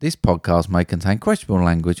This podcast may contain questionable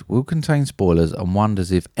language, will contain spoilers, and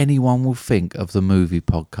wonders if anyone will think of the movie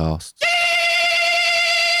podcast.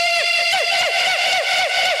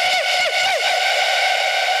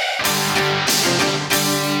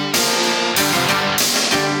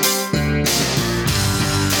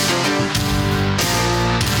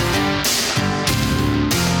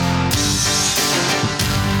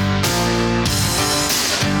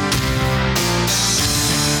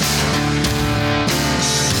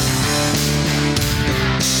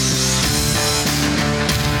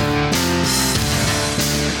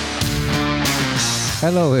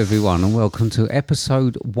 Hello everyone and welcome to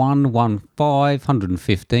episode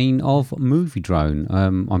 115 of Movie Drone.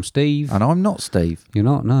 I'm Steve. And I'm not Steve. You're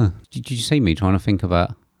not? No. Did you see me trying to think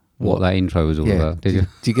about what that intro was all about? Did you?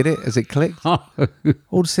 Do you get it? Has it clicked?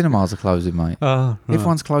 All the cinemas are closing, mate. Oh, right.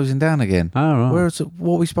 Everyone's closing down again. Oh, right.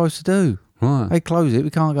 What are we supposed to do? Right. They close it, we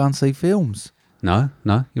can't go and see films. No,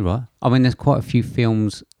 you're right. I mean, there's quite a few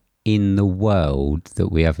films in the world that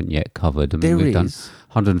we haven't yet covered. I mean, we've done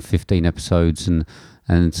 115 episodes and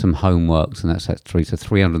some homeworks, and that's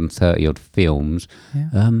 330 odd films.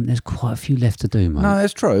 Yeah. There's quite a few left to do, mate. No,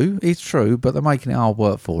 that's true. It's true, but they're making it hard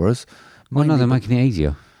work for us. Well, no, they're making it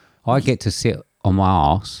easier. I get to sit on my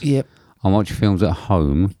arse and watch films at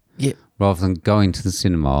home rather than going to the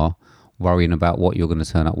cinema worrying about what you're going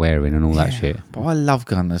to turn up wearing and all that shit. But I love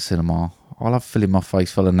going to the cinema. I love filling my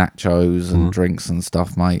face full of nachos and drinks and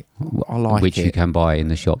stuff, mate. I like Which it. you can buy in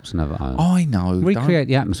the shops and have at home. I know. Recreate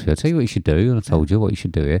the atmosphere. I'll tell you what you should do, and I told you what you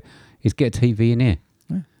should do here, is get a TV in here.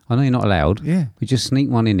 Yeah. I know you're not allowed. Yeah. But just sneak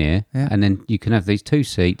one in here, and then you can have these two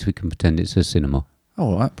seats. We can pretend it's a cinema.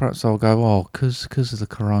 All right. Perhaps I'll go, because of the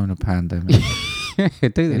corona pandemic.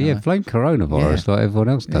 Blame coronavirus like everyone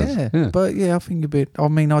else does. Yeah. But I think I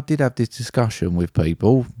did have this discussion with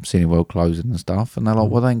people, Cineworld closing and stuff, and they're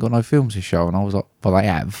like, well, they ain't got no films to show. And I was like, well, they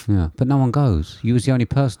have. Yeah, but no one goes. You was the only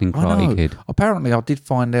person in Karate Kid. Apparently, I did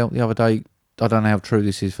find out the other day, I don't know how true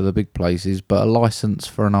this is for the big places, but a licence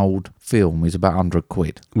for an old film is about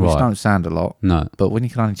 £100, which don't sound a lot. No. But when you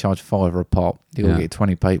can only charge £5 a pop, you'll get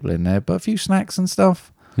 20 people in there, but a few snacks and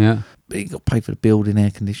stuff. Yeah. But you got to pay for the building,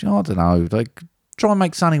 air conditioning. I don't know. Try and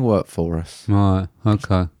make something work for us. Right,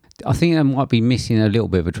 okay. I think I might be missing a little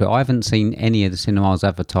bit of a trip. I haven't seen any of the cinemas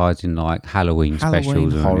advertising like Halloween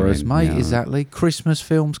specials. Horrors, mate, exactly. Christmas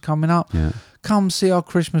films coming up. Yeah. Come see our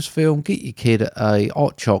Christmas film. Get your kid a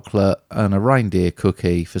hot chocolate and a reindeer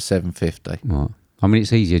cookie for $7.50. Right. I mean,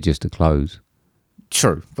 it's easier just to close.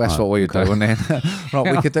 True, that's what we're doing then.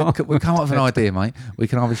 Right, we come up with an idea, mate. We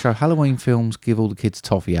can either show Halloween films, give all the kids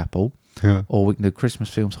toffee apple, or we can do Christmas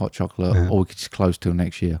films, hot chocolate, or we could just close till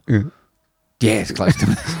next year. Yeah, it's close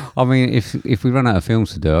to I mean, if we run out of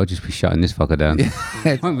films to do, I'll just be shutting this fucker down.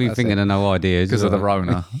 I won't be thinking of no ideas. Because of the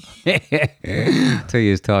Rona. 2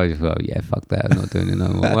 years time, just like, fuck that, I'm not doing it no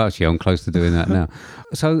more. Well, actually, I'm close to doing that now.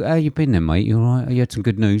 So, how you been then, mate? You all right? You had some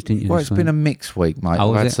good news, didn't you? Well, it's been a mixed week, mate.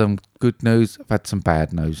 I've had some good news, I've had some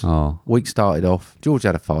bad news. Week started off, George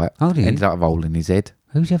had a fight. Oh, did he? Ended up rolling his head.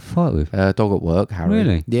 Who'd you have a fight with? Dog at work, Harry.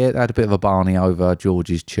 Really? Yeah, they had a bit of a Barney over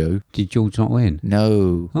George's chew. Did George not win?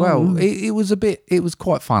 No. Oh, well, it was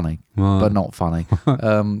quite funny, but not funny.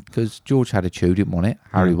 Because George had a chew, didn't want it.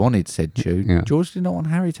 Harry wanted said chew. Yeah. George did not want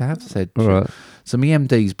Harry to have said chew. Right. So my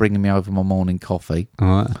MD's bringing me over my morning coffee.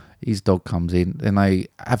 All right. His dog comes in, and they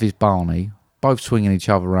have his Barney, both swinging each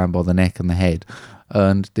other around by the neck and the head.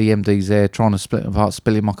 And the MD's there trying to split them apart,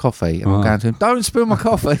 spilling my coffee. And I'm going to him, don't spill my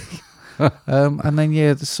coffee. And then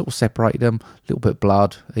they sort of separated them, a little bit of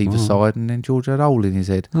blood either side, and then George had a hole in his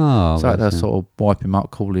head. So I had to sort of wipe him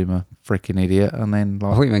up, call him a freaking idiot, and then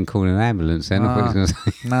I thought you meant calling an ambulance then. I thought he was going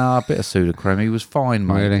to say a bit of Sudocrem. He was fine,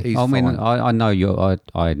 mate. Really? He's fine. I know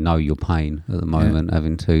I know your pain at the moment,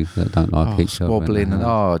 having two that don't like each other. Squabbling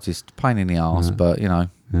and just pain in the arse, but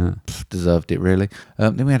deserved it really.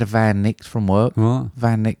 Then we had a van nicked from work. What?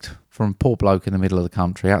 Van nicked from a poor bloke in the middle of the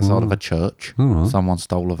country outside of a church. Someone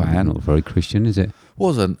stole a van. Not very Christian, is it?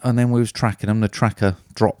 Wasn't. And then we was tracking them. The tracker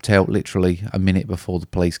dropped out literally a minute before the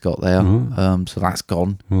police got there. So that's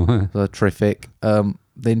gone. So terrific.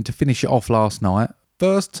 Then to finish it off last night,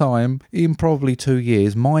 first time in probably 2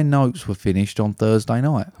 years, my notes were finished on Thursday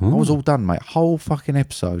night. I was all done, mate. Whole fucking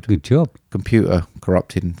episode. Good job. Computer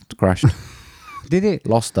corrupted and crashed. Did it?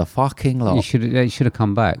 Lost a fucking lot. You should have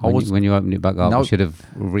come back when you opened it back up. No, you should have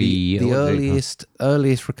the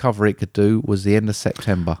earliest recovery it could do was the end of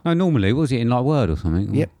September. No, normally was it in like Word or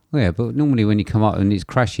something? Yep. Yeah, but normally when you come up and it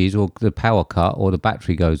crashes or the power cut or the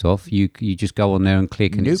battery goes off, you just go on there and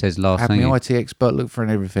click and it says last thing. Had my IT expert look for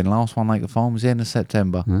everything. Last one they could find was the end of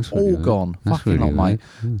September. All gone. Fucking lot, mate.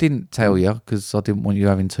 Didn't tell you because I didn't want you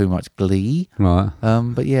having too much glee. Right.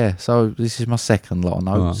 But yeah, so this is my second lot of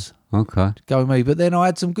notes. Right. Okay. Go me. But then I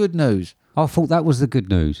had some good news. I thought that was the good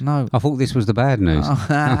news. No. I thought this was the bad news.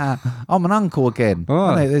 I'm an uncle again.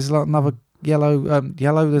 Right. There's like another yellow,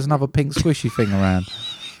 there's another pink squishy thing around.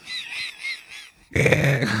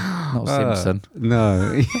 Not Simpson.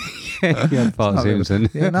 No. Yeah, Bart Simpson.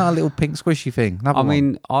 No, a little pink squishy thing. Another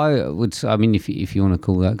one. If you want to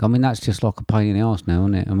call that, that's just like a pain in the arse now,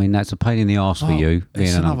 isn't it? That's a pain in the arse for you being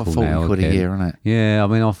it's an another uncle 40 now. quid a year, isn't it? Yeah,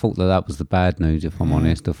 I thought that was the bad news, if I'm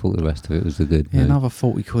honest. I thought the rest of it was the good news. Another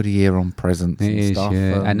 40 quid a year on presents and stuff.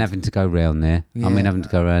 Yeah. And having to go round there. Yeah. Having to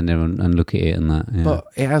go around there and look at it and that. Yeah. But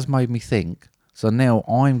it has made me think. So now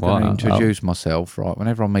I'm going to introduce myself, right?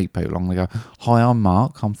 Whenever I meet people, I'm going to go, "Hi, I'm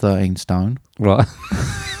Mark. I'm 13 stone." Right.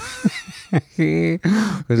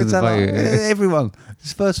 Everyone, it's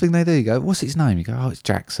the first thing they do. You go, "What's his name?" You go, "Oh, it's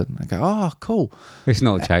Jackson." I go, "Oh, cool." It's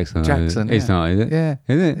not Jackson. Jackson. It's not, is it? Yeah.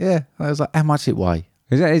 Is it? Yeah. I was like, "How much it weigh?"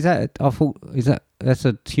 Is that? I thought that's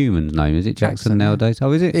a human's name? Is it Jackson nowadays?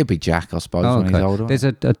 Oh, is it? It'll be Jack, I suppose, when he's older. There's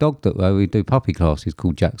a dog that we do puppy classes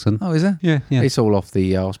called Jackson. Oh, is it? Yeah. It's all off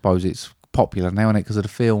the. I suppose it's popular now, isn't it? Because of the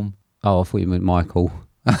film. Oh, I thought you meant Michael.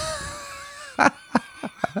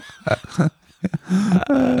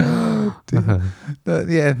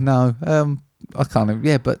 Yeah, no. I can't.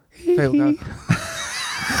 Yeah, but people go.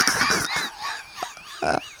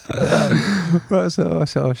 Right,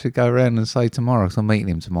 so I should go around and say tomorrow, because I'm meeting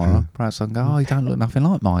him tomorrow. Perhaps I can go, "Oh, you don't look nothing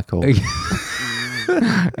like Michael."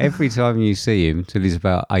 Every time you see him till he's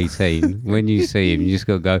about 18, when you see him, you just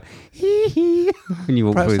got to go when you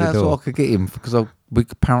walk Perhaps through the that's door. what I could get him, because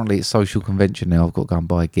apparently it's social convention now. I've got to go and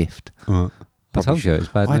buy a gift. I told you it's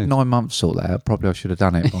bad I had news. 9 months to sort that out. Probably I should have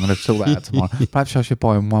done it. But I'm going to sort that out tomorrow. Perhaps I should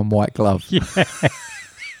buy him one white glove.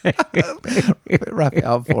 Wrap it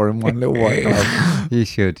up for him, one little white glove. You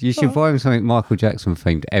should buy him something Michael Jackson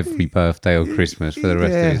themed every birthday or Christmas for the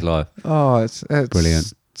rest of his life. Oh, it's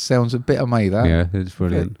brilliant. Sounds a bit of me, that. Yeah, it's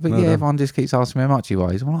brilliant. But everyone just keeps asking me how much he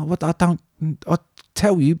weighs. I'm like, I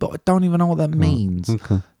tell you, but I don't even know what that means.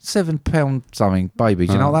 Okay. £7 something baby.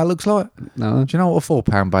 Do you know what that looks like? No. Do you know what a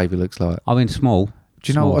 £4 baby looks like? Small. Do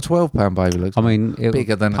you know what a £12 baby looks like?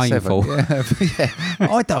 Bigger than painful. a 7. Yeah.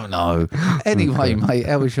 I don't know. Anyway, mate,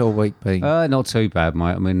 how was your week been? Not too bad,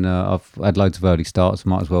 mate. I've had loads of early starts.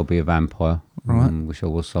 Might as well be a vampire. Right. Which I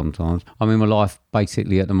was sometimes. My life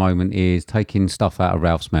basically at the moment is taking stuff out of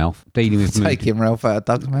Ralph's mouth, dealing with taking Ralph out of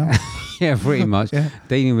Doug's mouth. Yeah, pretty much.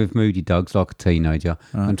 Dealing with moody Dougs like a teenager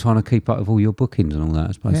and trying to keep up with all your bookings and all that.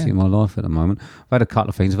 That's basically my life at the moment. I've had a couple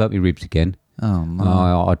of things. I've hurt my ribs again. Oh,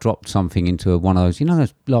 no. I dropped something into one of those,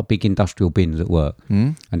 those like big industrial bins at work,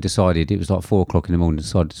 and decided it was like 4 o'clock in the morning.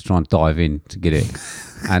 Decided to try and dive in to get it,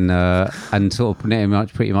 and sort of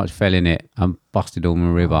pretty much fell in it and busted all my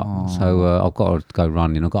rib up. So I've got to go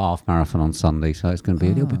running. I've got a half marathon on Sunday, so it's going to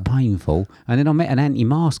be a little bit painful. And then I met an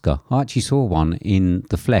anti-masker. I actually saw one in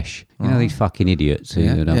the flesh. These fucking idiots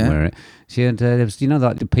who don't wear it. She had, there was,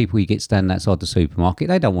 like the people you get standing outside the supermarket.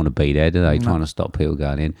 They don't want to be there, do they? Trying to stop people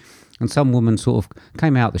going in. And some woman sort of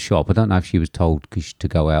came out the shop. I don't know if she was told to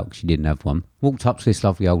go out because she didn't have one. Walked up to this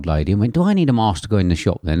lovely old lady and went, "Do I need a mask to go in the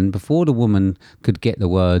shop then?" And before the woman could get the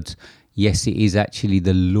words, "Yes, it is actually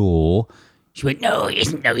the law," she went, "No, it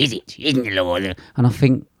isn't. No, is it? It isn't the law." And I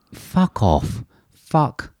think, fuck off.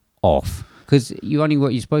 Because you're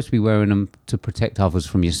supposed to be wearing them to protect others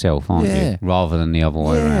from yourself, aren't you? Rather than the other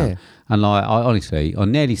way around. And I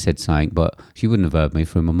nearly said something, but she wouldn't have heard me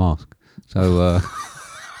through my mask. So...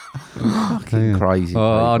 fucking crazy.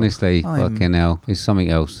 Honestly, fucking hell. It's something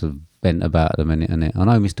else bent about at the minute, isn't it? I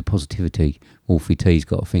know Mr. Positivity, Wolfie T's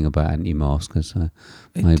got a thing about anti-maskers, so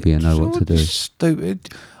maybe I know what to do. Stupid.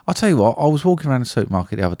 I'll tell you what, I was walking around the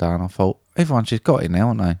supermarket the other day and I thought, everyone's just got it now,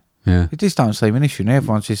 haven't they? Yeah. It just don't seem an issue now.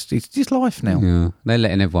 It's just life now. Yeah. They're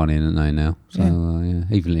letting everyone in, aren't they, now? So,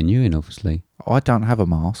 even letting you in, obviously. I don't have a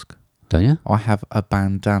mask. Don't you? I have a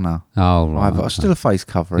bandana. Oh, right. I've still a face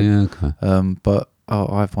covering. Yeah, okay. But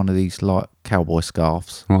I have one of these like cowboy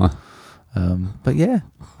scarves. Right. But yeah,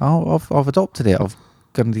 I've adopted it. I've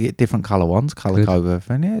going to get different colour ones, colour code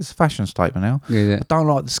everything. Yeah, it's a fashion statement now. Yeah. I don't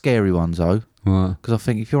like the scary ones though. Right. Because I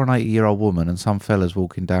think if you're an 80-year-old woman and some fella's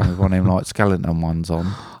walking down with one of them like skeleton ones on,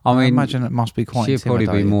 I imagine it must be quite she'd intimidating.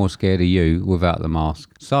 probably be more scared of you without the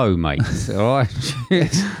mask. So, mate, all right. Do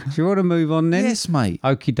you want to move on then? Yes, mate.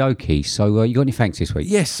 Okie dokie. So, you got any thanks this week?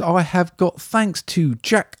 Yes, I have got thanks to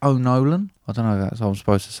Jack O'Nolan. I don't know if I'm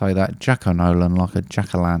supposed to say that. Jack O'Nolan, like a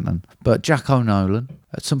jack-o'-lantern. But Jack O'Nolan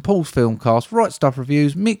at St Paul's Filmcast, Right Stuff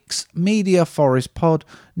Reviews, Mix Media Forest Pod,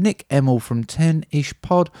 Nick Emmel from 10ish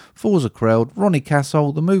Pod, Forza Kreld, Ronnie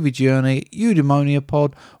Castle, The Movie Journey, Eudaimonia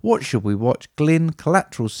Pod, What Should We Watch, Glyn,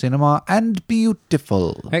 Collateral Cinema, and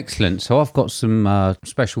Beautiful. Excellent. So I've got some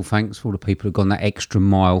special thanks for all the people who've gone that extra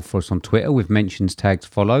mile for us on Twitter with mentions, tags,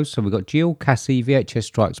 follows. So we've got Jill, Cassie, VHS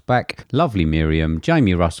Strikes Back, Lovely Miriam,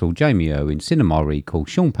 Jamie Russell, Jamie Owen, Cinema Recall,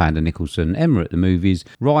 Sean Panda Nicholson, Emma at the Movies,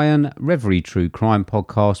 Ryan, Reverie True Crime Podcast,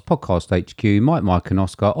 Podcast HQ, Mike and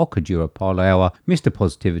Oscar, Okajura Parley Hour, Mr.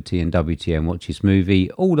 Positivity and WTM Watch This Movie,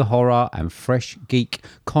 All the Horror and Fresh Geek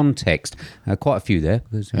Context. Quite a few there.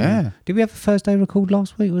 Because, did we have a Thursday record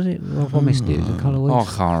last week? Was it? I missed it. It was a couple of weeks.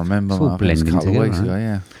 Oh, I can't remember. It's all blending a couple together, of weeks ago,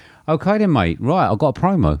 yeah. Okay then, mate. Right, I've got a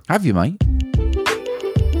promo. Have you, mate?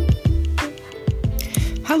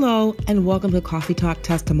 Hello, and welcome to Coffee Talk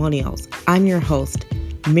Testimonials. I'm your host,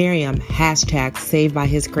 Miriam, hashtag Saved by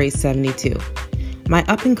His Grace 72. My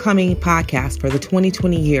up-and-coming podcast for the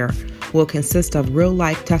 2020 year will consist of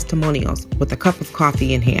real-life testimonials with a cup of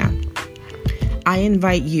coffee in hand. I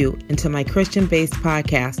invite you into my Christian-based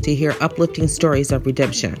podcast to hear uplifting stories of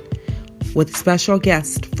redemption with special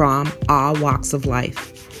guests from all walks of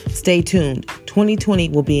life. Stay tuned. 2020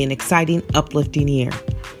 will be an exciting, uplifting year.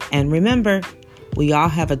 And remember, we all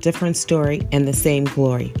have a different story and the same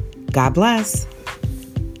glory. God bless.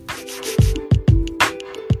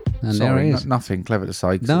 And Sorry, there it is. Nothing clever to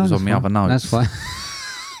say because it was on my other notes. That's fine.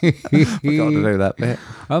 Forgot to do that bit.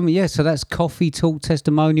 Yeah, so that's Coffee Talk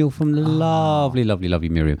testimonial from the lovely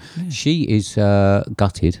Miriam. Yeah. She is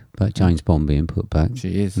gutted about James Bond being put back.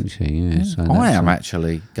 She is. Isn't she? Yeah. So I am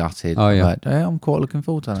actually gutted. Oh, yeah. But, I'm quite looking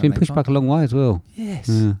forward to that. It's been pushed back a long way as well. Yes.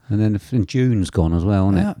 Yeah. And then June's gone as well,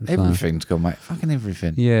 hasn't it? Everything's gone, mate. Fucking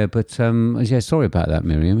everything. Yeah, but sorry about that,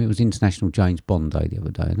 Miriam. It was International James Bond Day the other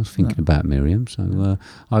day, and I was thinking about Miriam, so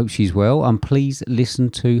I hope she's well. And please listen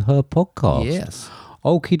to her podcast. Yes.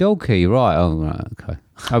 Okie dokie, right. Oh, right, okay.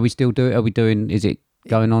 Are we still doing? Are we doing? Is it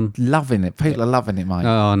going on? Loving it. People are loving it, mate.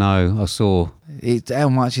 Oh no, I saw. How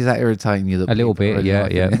much is that irritating you? That a little bit, really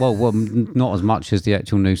yeah. Well, not as much as the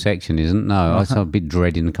actual new section, isn't? No, I was a bit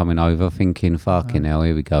dreading coming over, thinking, "Fucking hell,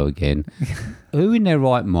 here we go again." Who in their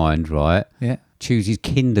right mind, right? Yeah. Chooses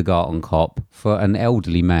Kindergarten Cop for an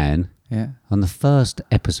elderly man. Yeah. On the first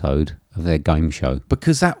episode of their game show.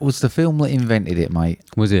 Because that was the film that invented it, mate.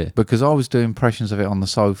 Was it? Because I was doing impressions of it on the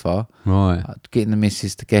sofa. Right. Getting the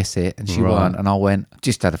missus to guess it, and she weren't. And I went,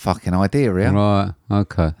 just had a fucking idea, yeah? Right,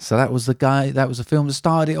 okay. So that was the film that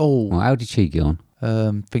started it all. Well, how did she get on?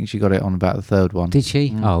 I think she got it on about the third one. Did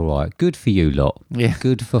she? Oh, right. Good for you lot. Yeah.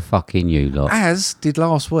 Good for fucking you lot. As did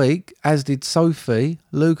last week, as did Sophie,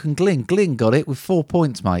 Luke and Glyn. Glyn got it with 4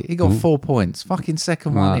 points, mate. He got 4 points. Fucking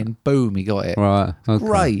second one in. Boom, he got it. Right. Okay.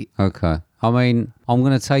 Great. Okay. I mean, I'm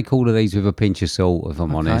going to take all of these with a pinch of salt, if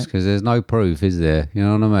I'm honest, because there's no proof, is there? You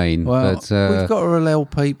know what I mean? Well, but, we've got to allow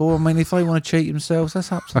people. I mean, if they want to cheat themselves,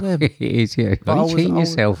 that's up to them. It is, yeah. Are you cheating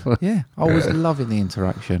yourself? Yeah, I was loving the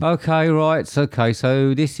interaction. Okay, right. Okay,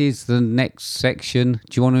 so this is the next section.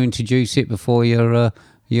 Do you want to introduce it before your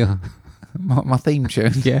my theme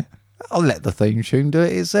tune? Yeah. I'll let the theme tune do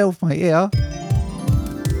it itself, mate. Yeah.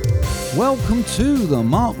 Welcome to the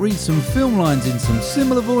Mark reads some film lines in some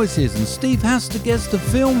similar voices, and Steve has to guess the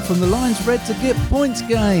film from the lines read to get points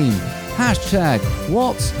game. Hashtag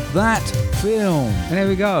what's that film? And there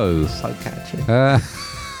we go. So catchy.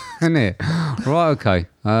 Isn't it? Right, okay.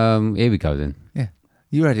 Here we go then. Yeah.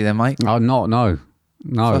 You ready then, mate? Oh, no.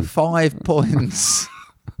 For 5 points.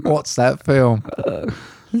 What's that film?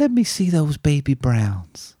 Let me see those baby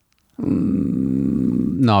browns.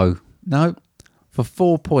 No. No. For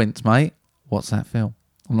 4 points, mate. What's that film?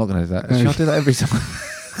 I'm not going to do that. Shall I do that every time?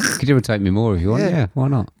 Could you ever take me more if you want? Yeah, why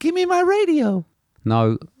not? Give me my radio.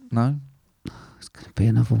 No. It's going to be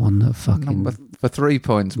another one that fucking... No, for 3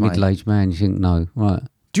 points, mate. Middle-aged man, you think no. Right.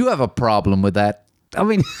 Do you have a problem with that? I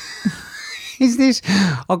mean, is this...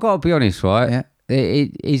 I've got to be honest, right? Yeah.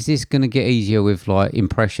 Is this going to get easier with like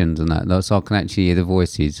impressions and that? So I can actually hear the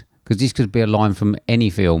voices? Because this could be a line from any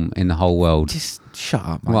film in the whole world. Just shut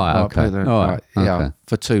up, mate. Right, okay. All right, yeah, okay.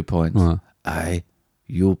 for 2 points. Right.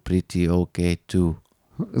 You pretty okay too.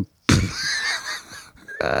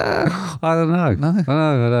 I don't know. No?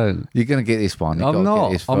 I don't. You're going to get this one. I'm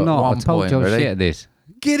not. I told you I was shit at this.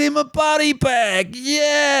 Get him a body bag.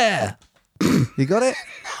 Yeah. You got it?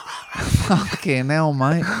 Fucking hell,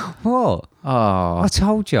 mate. What? Oh. I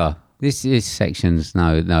told you. This section's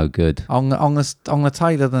no good. I'm gonna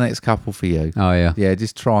tailor the next couple for you. Oh yeah. Yeah,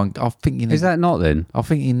 just try and. I think you need. Is that not then? I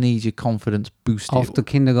think you need your confidence boosted. After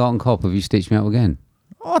Kindergarten Cop, have you stitched me up again?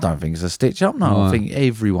 I don't think it's a stitch up, no. Right. I think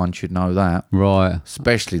everyone should know that. Right.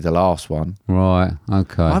 Especially the last one. Right,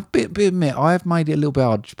 okay. I admit, I have made it a little bit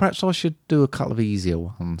hard. Perhaps I should do a couple of easier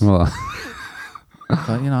ones. Right.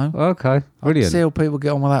 But, Okay, brilliant. See how people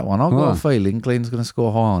get on with that one. I've got a feeling Glenn's going to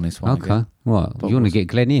score high on this one. Okay, again. right. You want to get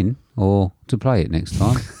Glenn in or to play it next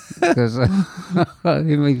time? Because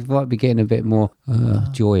he might be getting a bit more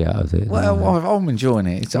joy out of it. Well, I'm enjoying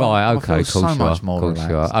it. It's right, okay, cool. So much more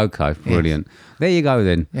relaxed. Okay, brilliant. Yes. There you go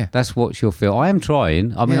then. Yeah. That's what you'll feel. I am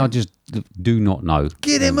trying. I mean, I just do not know.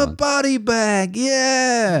 Get him a body bag.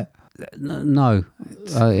 Yeah. No.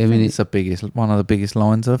 I mean, it's one of the biggest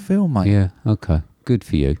lines of the film, mate. Yeah, okay. Good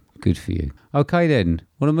for you. Okay, then.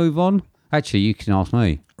 Want to move on? Actually, you can ask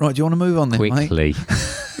me. Right, do you want to move on then, quickly?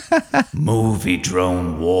 Movie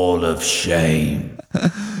drone wall of shame.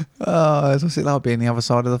 What's it like being the other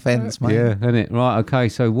side of the fence, mate? Yeah, isn't it? Right, okay,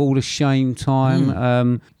 so wall of shame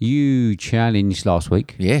time. You challenged last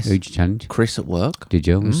week. Yes. Who'd you challenge? Chris at work. Did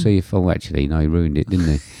you? We'll see if... actually, no, he ruined it, didn't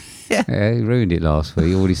he? Yeah, he ruined it last week.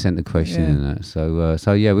 He already sent the question in that.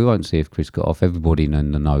 So yeah, we won't see if Chris got off. Everybody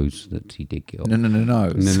knows that he did get off.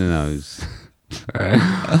 No.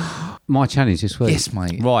 My challenge this week. Yes,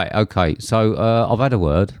 mate. Right, okay. So I've had a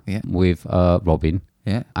word with Robin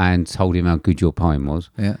and told him how good your poem was.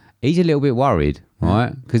 Yeah. He's a little bit worried,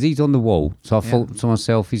 right? Because he's on the wall. So I thought to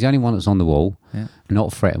myself, he's the only one that's on the wall. Yeah.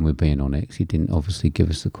 Not threatened with being on it, because he didn't obviously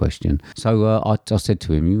give us the question. So I said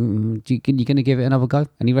to him, you going to give it another go?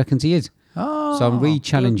 And he reckons he is. Oh, so I'm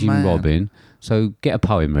re-challenging Robin. So get a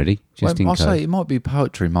poem ready, just in case. I'll say it might be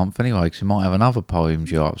Poetry Month anyway, because we might have another poem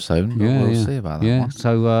due up soon. But we'll see about that one.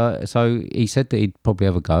 So he said that he'd probably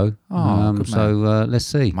have a go. Oh, good man. Let's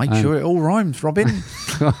see. Make sure it all rhymes, Robin.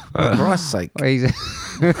 For Christ's sake.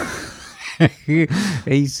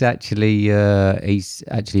 He's actually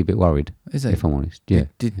a bit worried. Is he? If I'm honest. Yeah.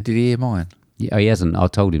 Did he hear mine? Yeah, he hasn't. I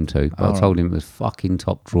told him to, but I told him it was fucking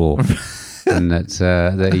top drawer, and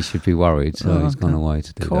that he should be worried. So he's gone away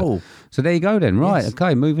to do that. Cool. So there you go then. Right. Yes.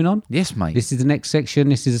 Okay. Moving on. Yes, mate. This is the next section.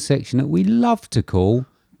 This is a section that we love to call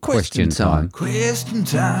Question Time. Question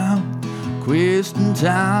time. Question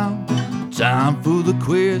time. Time for the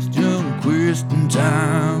question. Question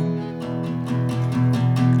time.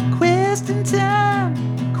 Question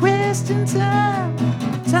time. Question time.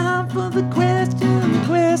 Time for the question.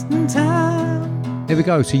 Question time. There we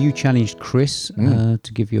go. So you challenged Chris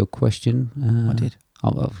to give you a question. I did.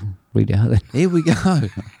 I'll read it out then. Here we go.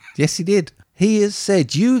 Yes, he did. He has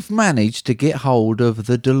said you've managed to get hold of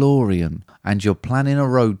the DeLorean and you're planning a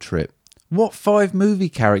road trip. What 5 movie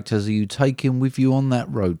characters are you taking with you on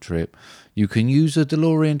that road trip? You can use a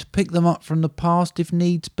DeLorean to pick them up from the past if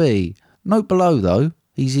needs be. Note below, though,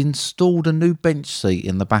 he's installed a new bench seat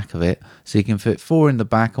in the back of it so you can fit 4 in the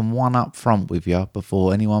back and 1 up front with you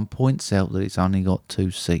before anyone points out that it's only got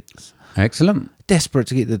 2 seats. Excellent. Desperate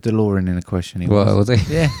to get the DeLorean in a question. Was he?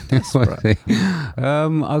 Yeah, desperate.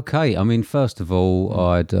 Okay, I mean, first of all,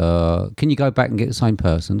 I'd... can you go back and get the same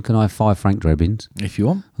person? Can I have 5 Frank Drebbins? If you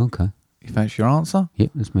want. Okay. If that's your answer?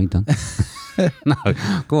 Yep, that's me done. No,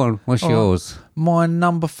 go on. What's yours? My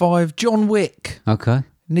number 5, John Wick. Okay.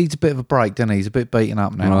 Needs a bit of a break, doesn't he? He's a bit beaten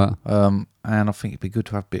up now. Right. And I think it'd be good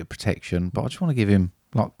to have a bit of protection, but I just want to give him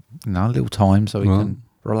a little time so he can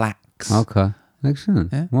relax. Okay.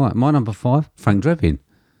 Excellent. Yeah. Right, my number 5, Frank Drebin.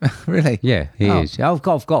 Really? Yeah, he is. I've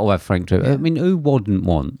got to have Frank Drebin. Yeah. I mean, who wouldn't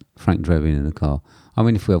want Frank Drebin in the car? I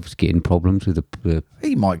mean, if we obviously get in problems with the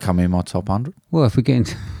he might come in my top 100. Well, if we get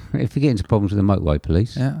into problems with the motorway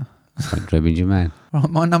police, Frank Drebin's your man. Right,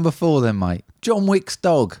 my number 4 then, mate. John Wick's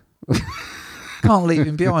dog. Can't leave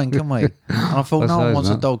him behind, can we? And I thought no one wants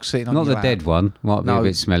a dog sitting on your lap. Not the dead one. Might be a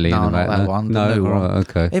bit smelly. No, in the not that one. The new one.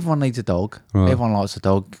 Okay. Everyone needs a dog. Right. Everyone likes a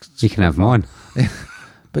dog. You can have mine.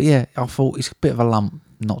 But yeah, I thought it's a bit of a lump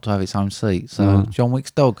not to have its own seat. So John Wick's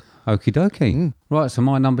dog. Okie dokie. Right, so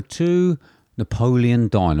my number 2, Napoleon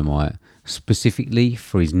Dynamite. Specifically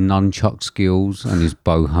for his nunchuck skills and his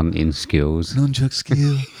bow hunting skills. Nunchuck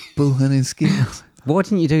skill, bow hunting skills. Why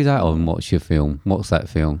didn't you do that on What's Your Film? What's that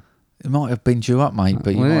film? It might have been due up, mate,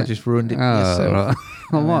 but you might have just ruined it for yourself. Right.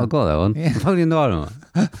 I might have got that one. Yeah. Napoleon Dynamite.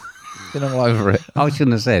 Been all over it. I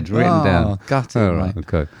shouldn't have said. Written down. Got it, right.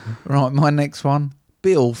 Okay. Right, my next one.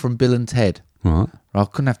 Bill from Bill and Ted. Right. I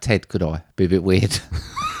couldn't have Ted, could I? Be a bit weird.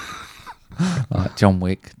 Like John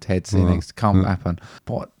Wick, Ted sitting next. Can't happen.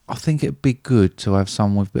 But I think it'd be good to have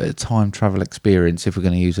someone with a bit of time travel experience if we're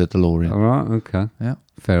going to use a DeLorean. All right, okay. Yeah.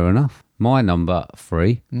 Fair enough. My number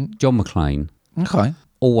 3, John McClane. Okay.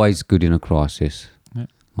 Always good in a crisis. Yeah.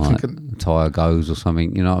 Like tyre goes or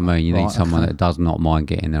something, you know what I mean? You need someone that does not mind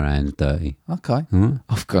getting their hands dirty. Okay.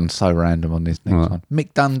 I've gone so random on this next one.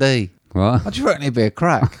 Mick Dundee. What? I just reckon it'd be a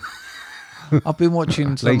crack. I've been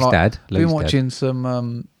watching some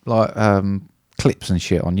clips and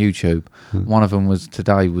shit on YouTube. One of them was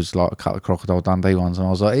today was like a couple of Crocodile Dundee ones, and I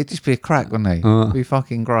was like, it'd just be a crack, wouldn't it? It'd be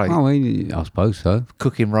fucking great. Oh, I suppose so.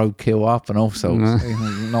 Cooking roadkill up and all sorts.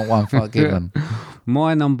 Not one fuck given.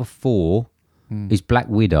 My number 4 is Black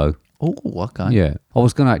Widow. Oh, okay. Yeah. I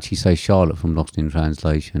was going to actually say Charlotte from Lost in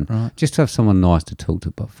Translation. Right. Just to have someone nice to talk to,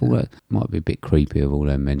 but I thought that might be a bit creepy of all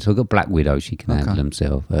them men. So I've got Black Widow. She can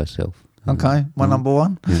handle herself. Okay. My number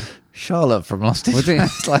 1. Yeah. Charlotte from Lost in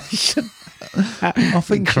Translation. I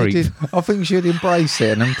think she'd embrace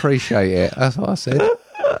it and appreciate it. That's what I said.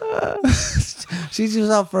 She's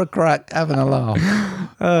just up for a crack, having a laugh.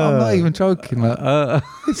 I'm not even joking.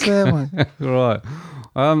 It's there, mate. Right.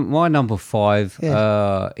 My number 5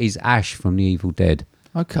 is Ash from The Evil Dead.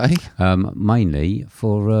 Okay. Mainly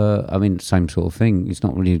for, same sort of thing. It's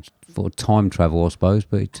not really for time travel, I suppose,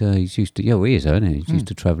 but he's used to, he is, isn't he? He's used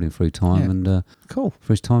to travelling through time and cool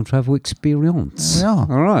for his time travel experience. There we are.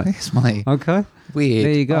 All right. Yes, mate. Okay. Weird.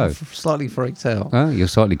 There you go. I'm slightly freaked out. You're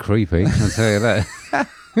slightly creepy, I'll tell you that.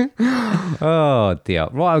 Oh dear.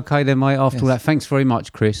 Right, okay then, mate. After all that, thanks very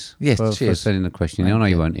much, Chris. Yes, for sending the question. I know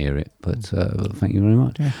you won't hear it, but thank you very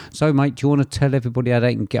much. Yeah. So, mate, do you want to tell everybody how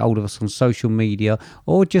they can get hold of us on social media,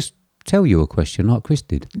 or just tell you a question like Chris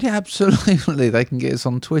did? Yeah, absolutely. They can get us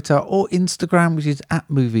on Twitter or Instagram, which is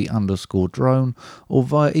 @movie_drone, or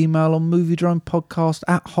via email on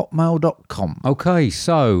moviedronepodcast@hotmail.com. Okay,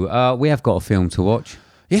 so we have got a film to watch.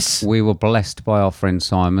 Yes. We were blessed by our friend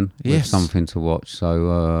Simon with something to watch.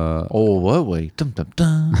 So, or were we? Dum, dum,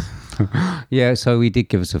 dum. Yeah, so he did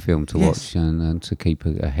give us a film to watch and to keep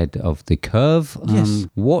ahead of the curve. Yes.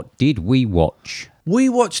 What did we watch? We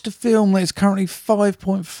watched a film that is currently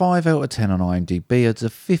 5.5 out of 10 on IMDb. It's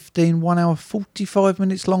a 1 hour, 45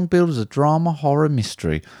 minutes long build as a drama horror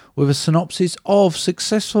mystery with a synopsis of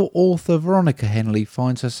successful author Veronica Henley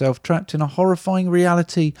finds herself trapped in a horrifying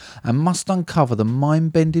reality and must uncover the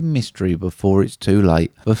mind-bending mystery before it's too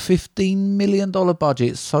late. The $15 million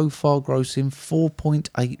budget so far grossing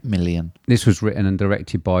 $4.8 million. This was written and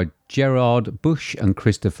directed by Gerard Bush and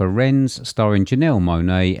Christopher Renz, starring Janelle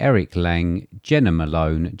Monáe, Eric Lang, Jenna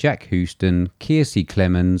Malone, Jack Houston, Kiersey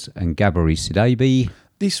Clemens and Gabri Sidibe.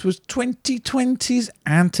 This was 2020's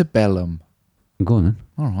Antebellum. Go on then.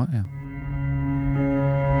 All right, yeah.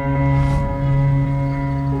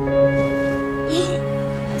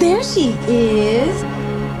 There she is.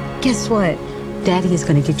 Guess what? Daddy is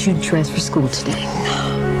going to get you dressed for school today.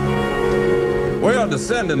 We are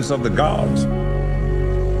descendants of the gods.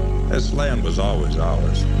 This land was always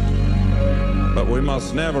ours. But we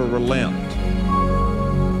must never relent.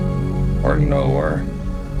 We're nowhere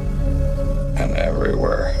and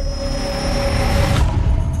everywhere.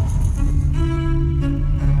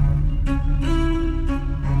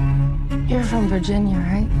 You're from Virginia,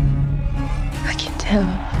 right? I can tell.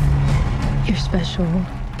 You're special.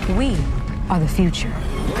 We are the future.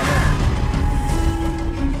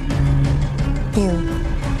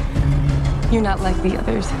 You're not like the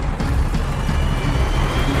others.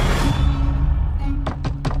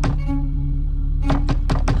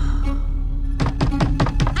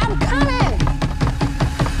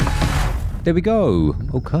 There we go.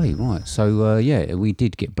 Okay, right. So, we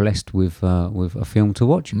did get blessed with a film to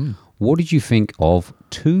watch. What did you think of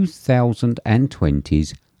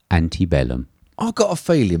 2020's Antebellum? I got a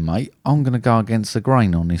feeling, mate, I'm going to go against the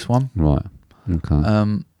grain on this one. Right.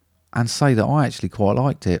 Okay. And say that I actually quite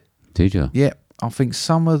liked it. Did you? Yeah. I think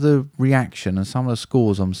some of the reaction and some of the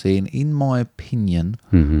scores I'm seeing, in my opinion,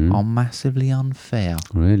 are massively unfair.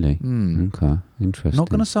 Really? Okay. Interesting. Not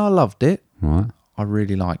going to say I loved it. Right. I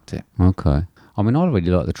really liked it. Okay. I mean, I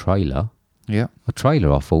really liked the trailer. Yeah. The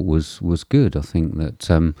trailer I thought was good. I think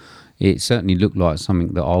that it certainly looked like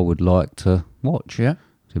something that I would like to watch. Yeah.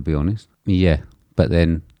 To be honest. Yeah. But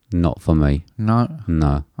then not for me. No.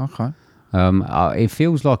 Okay. It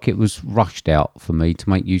feels like it was rushed out for me to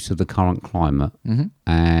make use of the current climate.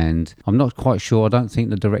 And I'm not quite sure. I don't think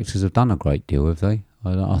the directors have done a great deal, have they?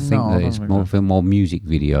 I think that it's more music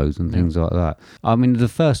videos and things like that. I mean, the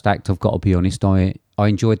first act, I've got to be honest, I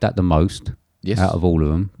enjoyed that the most out of all of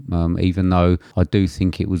them, even though I do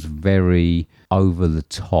think it was very over the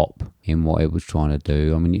top in what it was trying to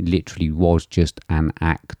do. I mean, it literally was just an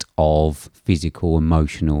act of physical,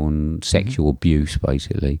 emotional and sexual abuse,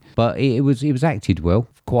 basically. But it was acted well,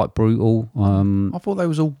 quite brutal. I thought they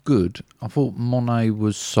was all good. I thought Monáe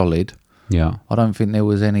was solid. Yeah. I don't think there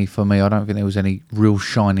was any real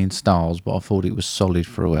shining stars, but I thought it was solid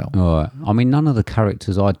throughout. All right. I mean, none of the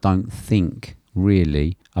characters, I don't think,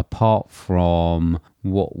 really, apart from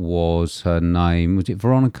what was her name? Was it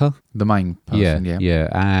Veronica? The main person, yeah.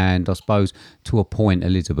 And I suppose to a point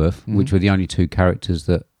Elizabeth, which were the only two characters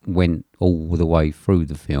that went all the way through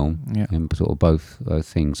the film in sort of both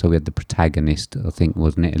things. So we had the protagonist, I think,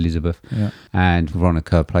 wasn't it, Elizabeth? Yeah. And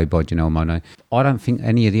Veronica, played by Janelle Monáe. I don't think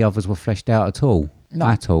any of the others were fleshed out at all. No.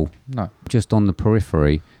 At all. No. Just on the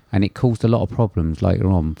periphery. And it caused a lot of problems later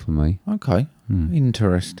on for me. Okay.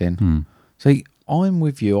 Interesting. See, I'm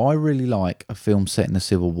with you. I really like a film set in the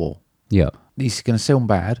Civil War. Yeah. This is going to sound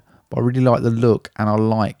bad, but I really like the look and I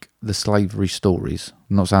like the slavery stories.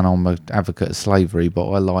 I'm not saying I'm an advocate of slavery, but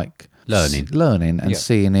I like learning and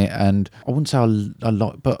seeing it. And I wouldn't say I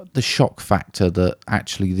like, but the shock factor that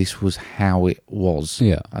actually this was how it was.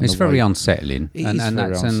 Yeah, it's very unsettling. And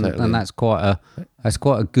that's quite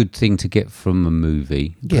a good thing to get from a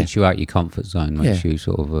movie. It puts you out your comfort zone, makes you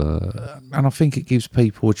sort of. And I think it gives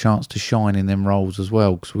people a chance to shine in them roles as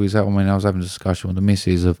well. Because I was having a discussion with the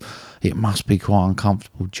missus of it must be quite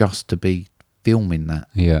uncomfortable just to be filming that,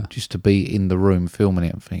 just to be in the room filming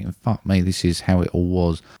it and thinking, fuck me, this is how it all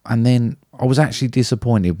was. And then I was actually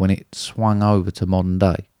disappointed when it swung over to modern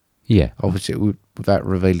day. Obviously without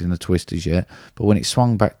revealing the twisters yet, but when it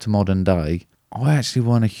swung back to modern day, I actually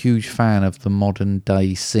wasn't a huge fan of the modern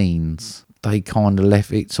day scenes. They kind of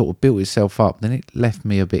left it, sort of built itself up, then it left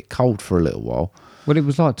me a bit cold for a little while. Well, it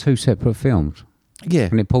was like two separate films. Yeah.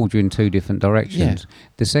 And it pulled you in two different directions. Yeah.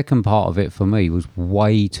 The second part of it for me was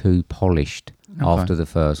way too polished after the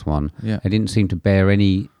first one. Yeah. It didn't seem to bear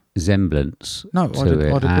any semblance to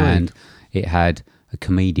it. I'd agree. And it had a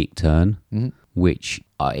comedic turn, which,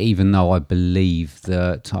 even though I believe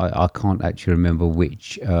that, I can't actually remember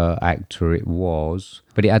which actor it was,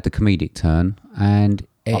 but it had the comedic turn. And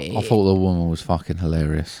I thought the woman was fucking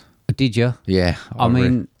hilarious. Did you? Yeah. I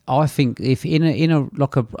mean, I think if in a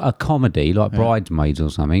like a comedy like Bridesmaids or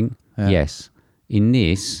something, yes. In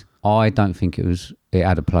this, I don't think it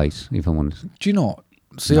had a place, if I'm honest. Do you not?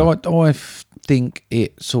 See, I think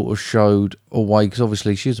it sort of showed a way, because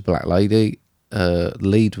obviously she was a black lady,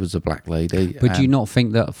 lead was a black lady. But do you not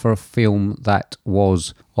think that for a film that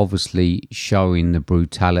was obviously showing the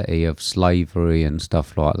brutality of slavery and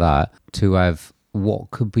stuff like that, to have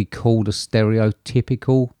what could be called a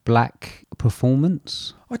stereotypical black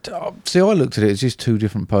performance? See, I looked at it as just two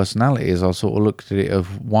different personalities. I sort of looked at it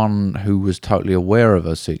of one who was totally aware of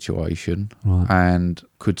her situation and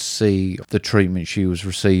could see the treatment she was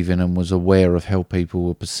receiving and was aware of how people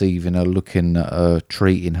were perceiving her, looking at her,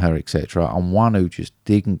 treating her, etc. And one who just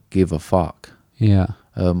didn't give a fuck. Yeah.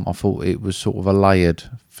 I thought it was sort of a layered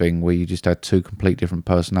thing where you just had two complete different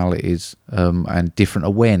personalities and different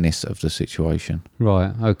awareness of the situation.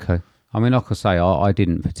 Right, okay. I mean, like I say, I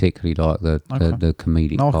didn't particularly like the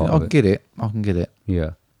comedic part of it. I can get it. Yeah.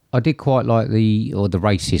 I did quite like the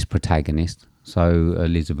racist protagonist, so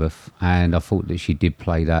Elizabeth, and I thought that she did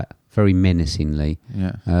play that very menacingly.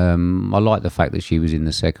 Yeah. I like the fact that she was in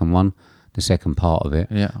the second one, the second part of it.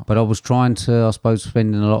 Yeah. But I was trying to, I suppose,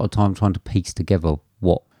 spending a lot of time trying to piece together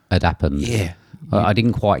what had happened. Yeah. I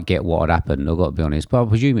didn't quite get what had happened, I've got to be honest. But I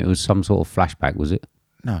presume it was some sort of flashback, was it?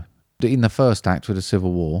 No. In the first act with the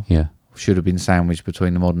Civil War, should have been sandwiched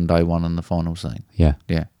between the modern day one and the final scene. Yeah.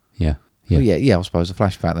 Yeah. Yeah. Well, yeah, I suppose a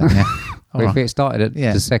flashback then, yeah. Well, if it started at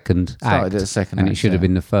the second act, and it should have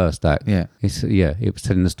been the first act. Yeah. It was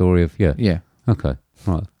telling the story of, Yeah. Okay,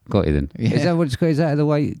 right, got you then. Yeah. Is that the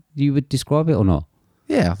way you would describe it or not?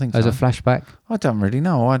 Yeah, I think As so. a flashback? I don't really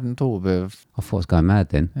know. I hadn't thought a bit of... I thought I was going mad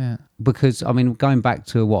then. Yeah. Because, I mean, going back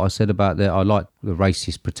to what I said about I like the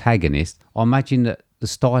racist protagonist, I imagine that the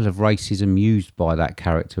style of racism used by that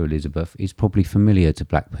character, Elizabeth, is probably familiar to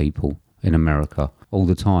black people in America all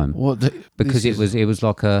the time. Because it was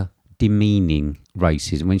like a demeaning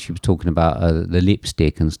racism. When she was talking about the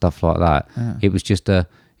lipstick and stuff like that, it was just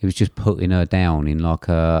putting her down in like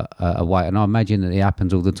a way. And I imagine that it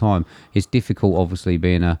happens all the time. It's difficult, obviously,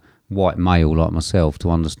 being a white male like myself to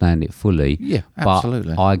understand it fully. Yeah,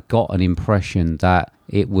 absolutely. But I got an impression that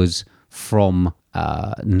it was from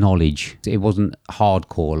knowledge. It wasn't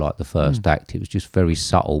hardcore like the first act. It was just very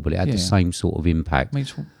subtle, but it had the same sort of impact. I mean,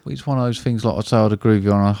 it's one of those things, like I say, I'd agree with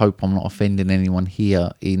you, and I hope I'm not offending anyone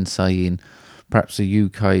here in saying perhaps the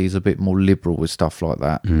UK is a bit more liberal with stuff like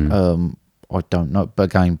that. I don't know. But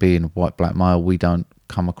again, being a white black male, we don't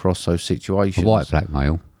come across those situations. A white black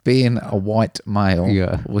male? Being a white male,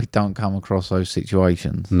 we don't come across those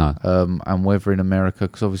situations. No. And whether in America,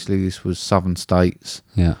 because obviously this was southern states,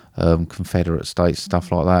 Confederate states,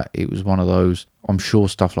 stuff like that, it was one of those, I'm sure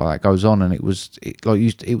stuff like that goes on, and it was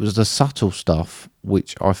the subtle stuff,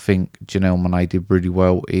 which I think Janelle Monáe did really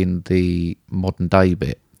well in the modern day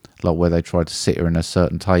bit. like where they tried to sit her in a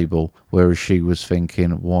certain table, whereas she was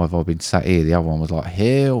thinking, why have I been sat here? The other one was like,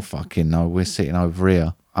 hell fucking no, we're sitting over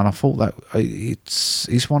here. And I thought that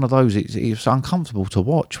it's one of those, it's uncomfortable to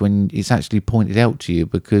watch when it's actually pointed out to you,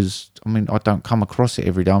 because, I mean, I don't come across it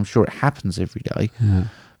every day. I'm sure it happens every day. Yeah.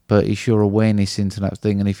 But it's your awareness into that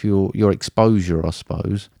thing, and if your exposure, I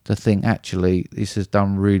suppose, to think, actually, this has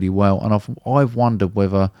done really well. And I've wondered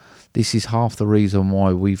whether this is half the reason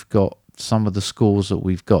why we've got some of the scores that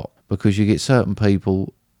we've got, because you get certain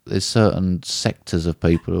people, there's certain sectors of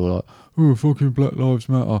people who are like, oh, fucking Black Lives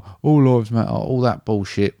Matter, all lives matter, all that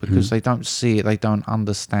bullshit, because they don't see it, they don't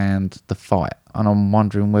understand the fight. And I'm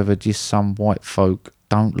wondering whether just some white folk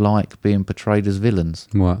don't like being portrayed as villains.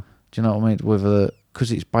 What? Do you know what I mean? Whether,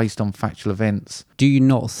 because it's based on factual events. Do you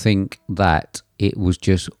not think that it was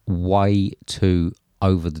just way too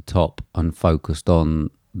over the top and focused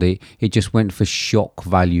on it just went for shock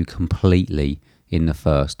value completely in the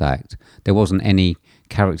first act? There wasn't any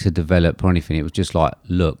character developed or anything. It was just like,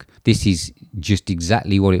 look, this is just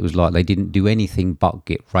exactly what it was like. They didn't do anything but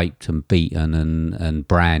get raped and beaten and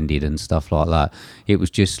branded and stuff like that. It was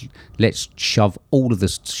just, let's shove all of the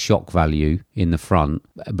shock value in the front,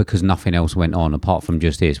 because nothing else went on apart from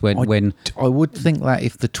just this. I would think that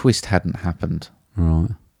if the twist hadn't happened, right,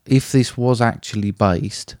 if this was actually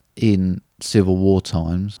based in Civil War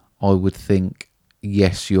times, I would think,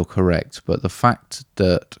 yes, you're correct. But the fact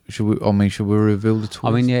that, should we reveal the twist?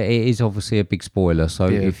 I mean, yeah, it is obviously a big spoiler. So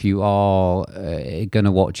if you are going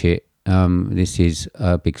to watch it, this is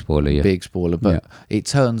a big spoiler. Yeah. Big spoiler. But it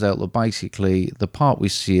turns out that basically the part we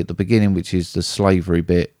see at the beginning, which is the slavery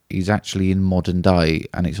bit, is actually in modern day,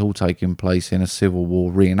 and it's all taking place in a Civil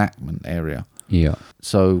War reenactment area. Yeah.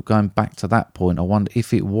 So going back to that point, I wonder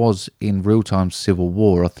if it was in real-time Civil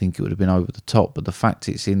War, I think it would have been over the top. But the fact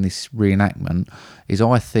it's in this reenactment is,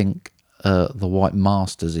 I think, the white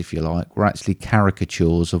masters, if you like, were actually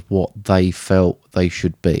caricatures of what they felt they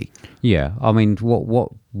should be. Yeah. I mean,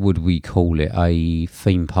 what would we call it? A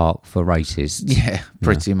theme park for racists? Yeah,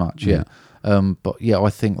 pretty much, yeah. But yeah, I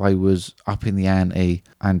think they was up in the ante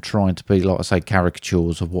and trying to be, like I say,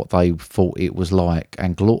 caricatures of what they thought it was like,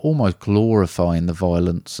 and almost glorifying the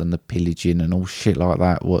violence and the pillaging and all shit like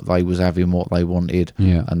that, what they was having, what they wanted,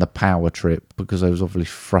 and the power trip, because they was obviously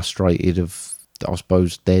frustrated of, I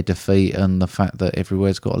suppose, their defeat and the fact that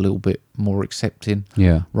everywhere's got a little bit more accepting,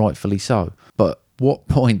 rightfully so. But what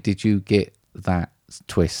point did you get that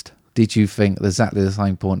twist? Did you think exactly the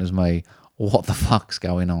same point as me? What the fuck's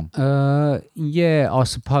going on? Yeah, I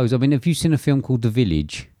suppose. I mean, have you seen a film called The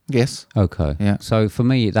Village? Yes. Okay. Yeah. So for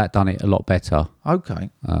me, that done it a lot better. Okay.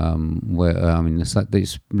 Where I mean,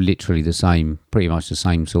 it's literally the same, pretty much the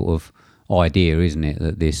same sort of idea, isn't it?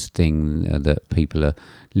 That this thing that people are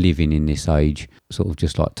living in this age, sort of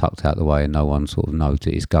just like tucked out the way, and no one sort of knows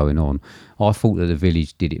that it's going on. I thought that The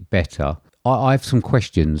Village did it better. I have some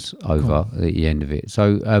questions over at the end of it.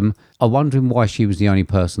 So I'm wondering why she was the only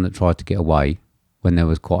person that tried to get away when there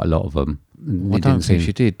was quite a lot of them. I don't think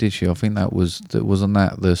she did she? I think wasn't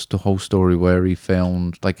that the whole story where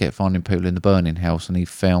they kept finding people in the burning house, and he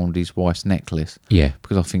found his wife's necklace. Yeah.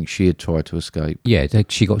 Because I think she had tried to escape. Yeah,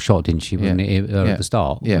 she got shot, didn't she? At the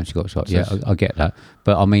start, when she got shot. Yeah, I get that.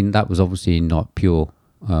 But I mean, that was obviously not pure.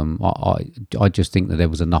 I just think that there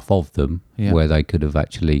was enough of them where they could have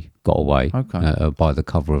actually got away by the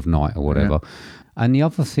cover of night or whatever. Yeah. And the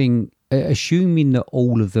other thing, assuming that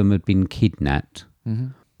all of them had been kidnapped,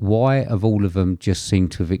 why have all of them just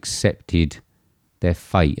seemed to have accepted their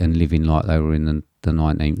fate and living like they were in the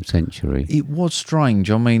 19th century? It was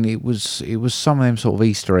strange. I mean, it was some of them sort of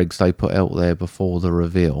Easter eggs they put out there before the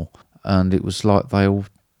reveal, and it was like they all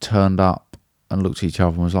turned up and looked at each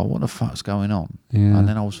other and was like, what the fuck's going on? Yeah. And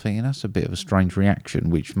then I was thinking, that's a bit of a strange reaction,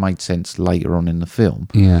 which made sense later on in the film.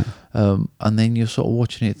 Yeah. And then you're sort of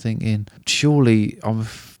watching it thinking, surely, I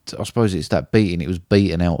suppose it's that beating. It was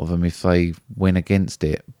beaten out of them if they went against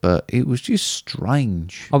it. But it was just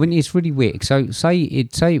strange. I mean, it's really weird. So say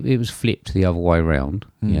it was flipped the other way around.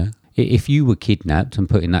 Yeah. If you were kidnapped and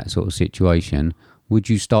put in that sort of situation, would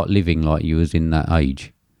you start living like you was in that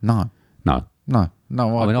age? No. I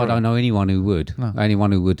mean, I don't know anyone who would. No.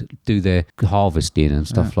 Anyone who would do their harvesting and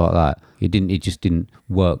stuff like that. It just didn't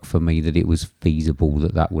work for me that it was feasible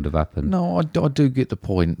that would have happened. No, I do get the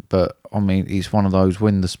point, but I mean, it's one of those,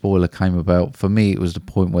 when the spoiler came about, for me, it was the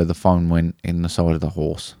point where the phone went in the side of the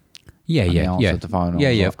horse. Yeah. The phone,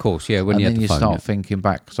 of course. Yeah, when and you then had the you phone, start thinking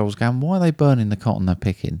back, because I was going, why are they burning the cotton they're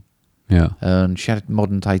picking? Yeah. And she had a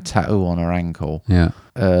modern day tattoo on her ankle. Yeah.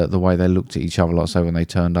 The way they looked at each other, like so when they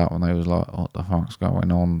turned up, and they was like, "What the fuck's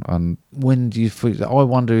going on?" And when do you feel? I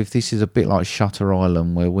wonder if this is a bit like Shutter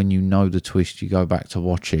Island, where when you know the twist, you go back to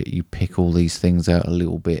watch it, you pick all these things out a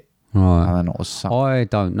little bit. Right. And they're not as I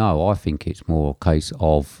don't know. I think it's more a case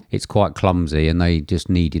of it's quite clumsy, and they just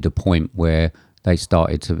needed a point where it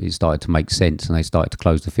started to make sense, and they started to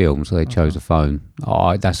close the film, so they chose a phone.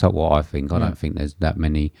 That's not what I think. I don't think there's that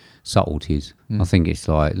many subtleties. I think it's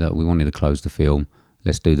like, look, we wanted to close the film.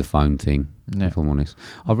 Let's do the phone thing, if I'm honest.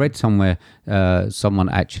 I read somewhere someone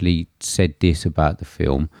actually said this about the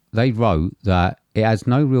film. They wrote that it has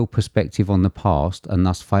no real perspective on the past and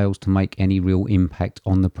thus fails to make any real impact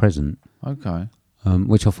on the present. Okay.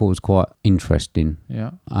 Which I thought was quite interesting.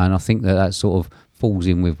 Yeah. And I think that sort of falls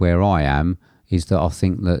in with where I am, is that I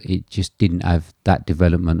think that it just didn't have that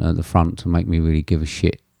development at the front to make me really give a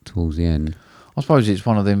shit towards the end. I suppose it's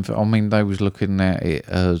one of them. I mean, they was looking at it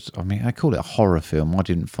as, I mean, they call it a horror film. I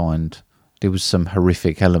didn't find there was some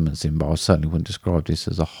horrific elements in, but I certainly wouldn't describe this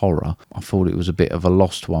as a horror. I thought it was a bit of a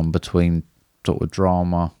lost one between sort of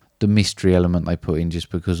drama, the mystery element they put in just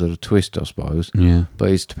because of the twist, I suppose. Yeah.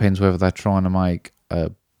 But it depends whether they're trying to make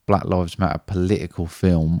a Black Lives Matter political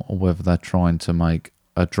film or whether they're trying to make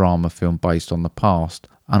a drama film based on the past.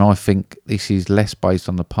 And I think this is less based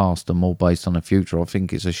on the past and more based on the future. I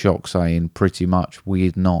think it's a shock saying pretty much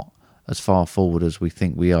we're not as far forward as we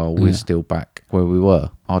think we are. We're still back where we were.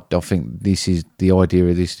 I think this is the idea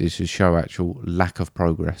of this is to show actual lack of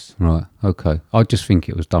progress. Right, okay. I just think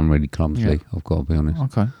it was done really clumsily, I've got to be honest.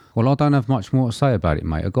 Okay. Well, I don't have much more to say about it,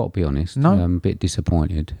 mate. I've got to be honest. No? I'm a bit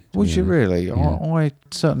disappointed. Would you really? Yeah. I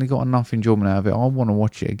certainly got enough enjoyment out of it. I want to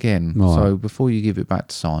watch it again. Right. So before you give it back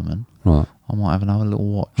to Simon, Right. I might have another little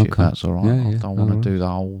watch if that's all right. I don't want to do the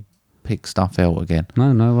whole pick stuff out again.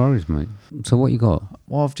 No worries, mate. So what you got?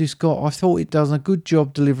 Well, I thought it does a good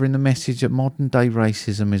job delivering the message that modern day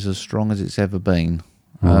racism is as strong as it's ever been.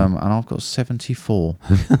 And I've got 74.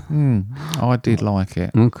 I did like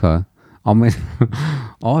it. Okay. I mean,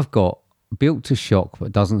 I've got built to shock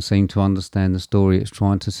but doesn't seem to understand the story it's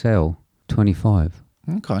trying to sell. 25.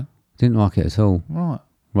 Okay. Didn't like it at all. Right.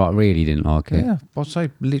 Right, really didn't like it. Yeah, I'd say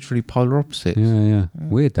literally polar opposites. Yeah.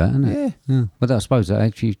 Weird that, isn't it? Yeah. But I suppose that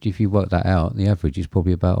actually, if you work that out, the average is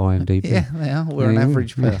probably about IMDb. Yeah, we're an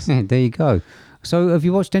average person. There you go. So have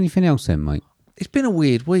you watched anything else then, mate? It's been a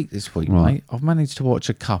weird week this week, Right. mate. I've managed to watch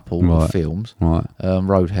a couple of films. Right.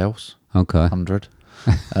 Roadhouse. Okay. 100.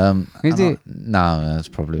 Is it? No, it's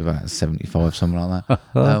probably about 75, something like that.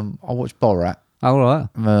 I watched Borat. All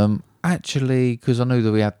right. Actually, because I knew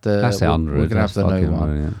that we had the... That's 100. We're going to have the new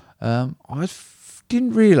one. I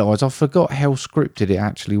didn't realise, I forgot how scripted it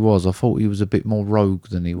actually was. I thought he was a bit more rogue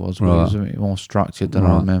than he was. He was a bit more structured than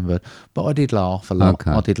I remembered. But I did laugh a lot.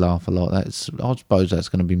 Okay. I did laugh a lot. I suppose that's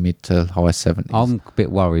going to be mid to high 70s. I'm a bit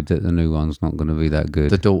worried that the new one's not going to be that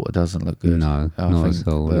good. The daughter doesn't look good. No, not at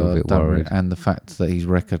all. A little bit worried. And the fact that he's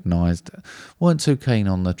recognised, weren't too keen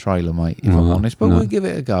on the trailer, mate, if I'm honest. But we'll give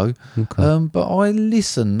it a go. Okay. But I've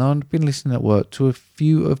been listening at work to a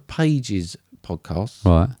few of Paige's podcasts.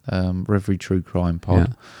 Right. Reverie True Crime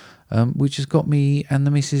Pod. Which has got me and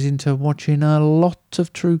the missus into watching a lot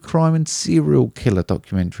of true crime and serial killer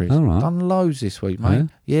documentaries. All right. Done loads this week, mate.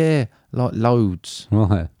 Yeah, like loads.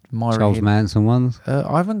 Right. Charles Manson ones?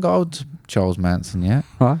 I haven't got Charles Manson yet.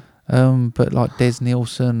 Right. But like Des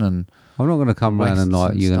Nielsen and... I'm not going to come round and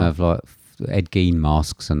like, you're going to have like Ed Gein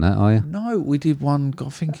masks and that, are you? No, we did one, I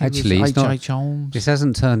think it Actually, was it's not- H.H. Holmes. This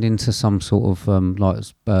hasn't turned into some sort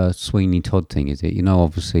of Sweeney Todd thing, is it? You know,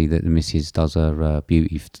 obviously that the missus does her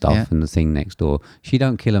beauty stuff and the thing next door. She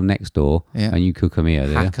don't kill them next door and you cook them here,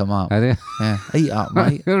 do you? Hack them up. Do you? Yeah. Eat up,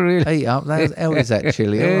 mate. Really? Eat up. How is that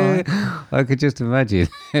chili? All right. I could just imagine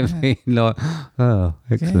it being like, oh,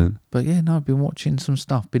 excellent. But no, I've been watching some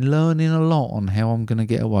stuff. Been learning a lot on how I'm going to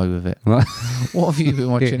get away with it. Right. What have you been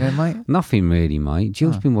watching then, mate? Nothing really, mate.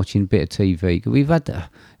 Jill's been watching a bit of TV. We've had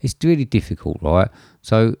it's really difficult, right?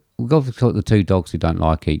 So we've obviously got the two dogs who don't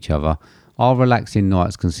like each other. Our relaxing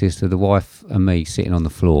nights consist of the wife and me sitting on the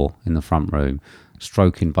floor in the front room,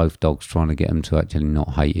 stroking both dogs, trying to get them to actually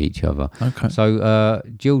not hate each other. Okay. So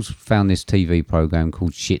Jill's found this TV program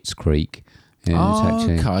called Schitt's Creek. Yeah,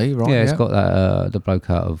 okay, right. Yeah, it's got that the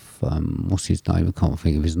bloke out of what's his name? I can't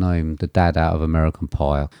think of his name. The dad out of American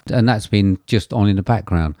Pie, and that's been just on in the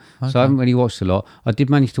background. Okay. So I haven't really watched a lot. I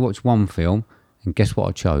did manage to watch one film, and guess what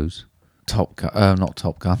I chose? Top Gun. Not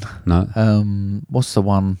Top Gun. No. What's the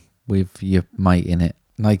one with your mate in it?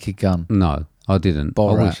 Naked Gun. No, I didn't.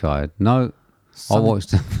 Borat. I wish I had. No, I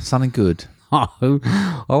watched something good. I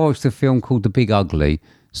watched a film called The Big Ugly,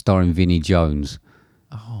 starring Vinnie Jones.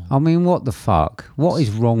 Oh, I mean, what the fuck? What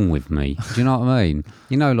is wrong with me? Do you know what I mean?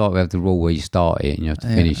 You know, like we have the rule where you start it and you have to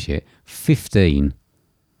finish it. 15.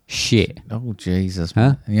 Shit. Oh, Jesus.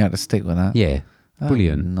 Huh? And you had to stick with that. Yeah.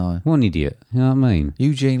 Brilliant. No. What an idiot. You know what I mean?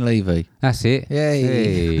 Eugene Levy. That's it.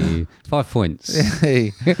 Yay. Hey. 5 points.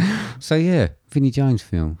 Yay. So, yeah. Vinnie Jones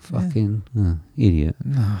film. Fucking idiot.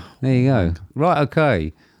 There you go. Right,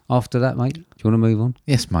 okay. After that, mate, do you want to move on?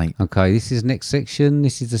 Yes, mate. Okay, this is the next section.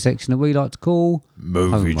 This is the section that we like to call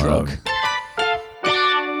Movie Homework.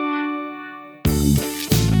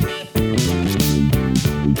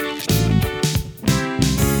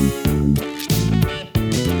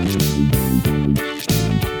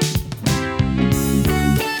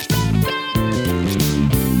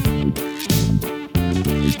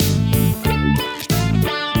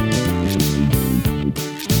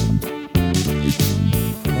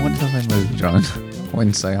 Drug.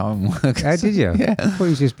 Wednesday homework. How did you? Yeah. I thought he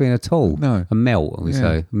was just being a tool. No. A melt, we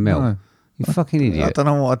say. Melt. No. You fucking idiot. I don't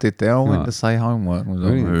know what I did there. I went Right. to say homework. And was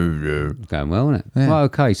like, Going well, isn't it? Yeah. Right,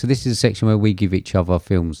 okay, so this is a section where we give each other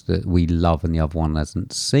films that we love and the other one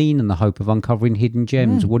hasn't seen in the hope of uncovering hidden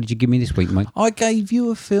gems. What did you give me this week, mate? I gave you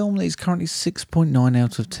a film that is currently 6.9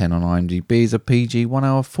 out of 10 on IMDb. It's a PG, 1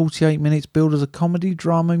 hour, 48 minutes, billed as a comedy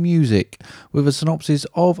drama music with a synopsis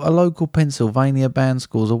of a local Pennsylvania band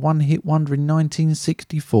scores a one-hit wonder in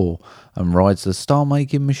 1964 and rides the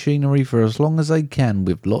star-making machinery for as long as they can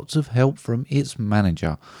with lots of help from its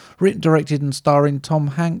manager. Written, directed and starring Tom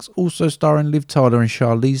Hanks, also starring Liv Tyler and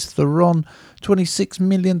Charlize Theron. $26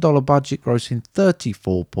 million budget, grossing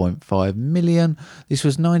 $34.5 million. This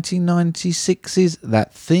was 1996's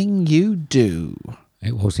That Thing You Do.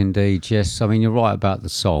 It was indeed, yes. I mean, you're right about the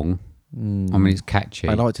song. I mean, it's catchy.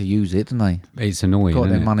 They like to use it, don't they? It's annoying. Got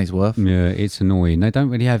isn't their it? money's worth. Yeah, it's annoying. They don't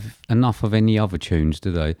really have enough of any other tunes,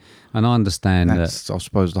 do they? And I understand That's, I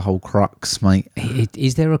suppose, the whole crux, mate.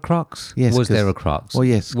 Is there a crux? Yes. Was there a crux? Well,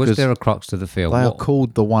 yes. Was there a crux to the film? They are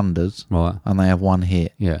called The Wonders, Right. and they have one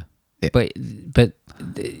hit. Yeah. Yeah. But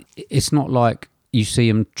it's not like you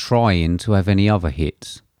see them trying to have any other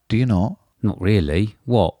hits. Do you not? Not really.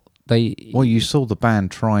 What? Well, you saw the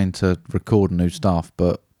band trying to record new stuff,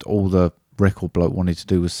 but all the record bloke wanted to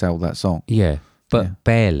do was sell that song. Yeah, but Yeah.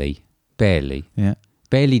 barely. Yeah.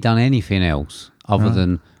 Barely done anything else other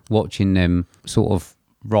than watching them sort of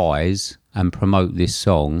rise and promote this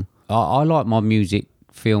song. I like my music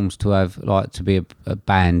films to have, like, to be a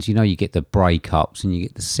band. You know, you get the breakups and you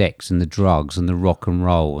get the sex and the drugs and the rock and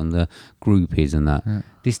roll and the groupies and that. Yeah.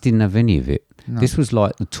 This didn't have any of it. No. This was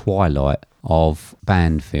like the twilight of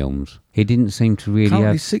band films. He didn't seem to really Currently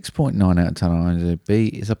have... 6.9 out of 10 on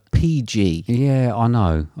IMDb. It's a PG. Yeah, I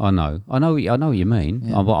know what you mean.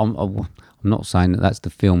 Yeah. I'm not saying that that's the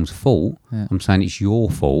film's fault. Yeah. I'm saying it's your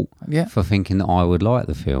fault for thinking that I would like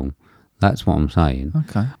the film. That's what I'm saying.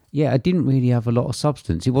 Okay. Yeah, it didn't really have a lot of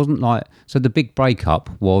substance. It wasn't like... So the big breakup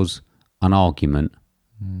was an argument.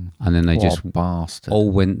 And then they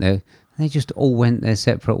all went there. They just all went their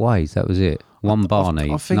separate ways. That was it. One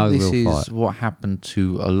Barney. I think no this real is fight. what happened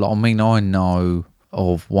to a lot. I mean, I know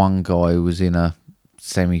of one guy who was in a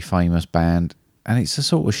semi-famous band, and it's the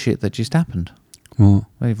sort of shit that just happened. What?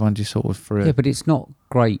 Everyone just sort of threw it. Yeah, but it's not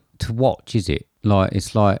great to watch, is it? Like,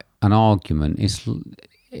 it's like an argument.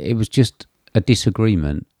 It was just a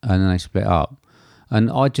disagreement, and then they split up.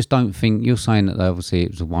 And I just don't think, you're saying that obviously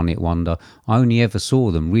it was a one-hit wonder. I only ever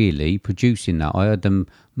saw them really producing that. I heard them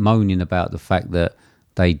moaning about the fact that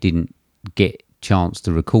they didn't get chance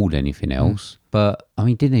to record anything else. But, I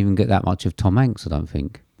mean, didn't even get that much of Tom Hanks, I don't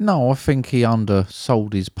think. No, I think he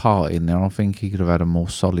undersold his part in there. I think he could have had a more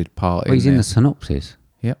solid part in there. But he's in the synopsis.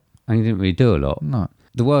 Yep. And he didn't really do a lot. No.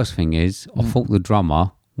 The worst thing is, I thought the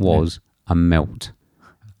drummer was a melt.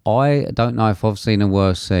 I don't know if I've seen a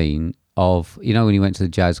worse scene of, you know, when he went to the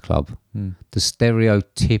jazz club, the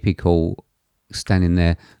stereotypical standing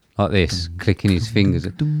there like this, clicking his fingers,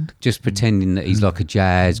 just pretending that he's like a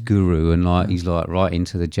jazz guru and like he's like right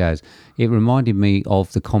into the jazz. It reminded me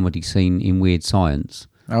of the comedy scene in Weird Science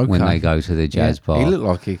when they go to the jazz bar. He looked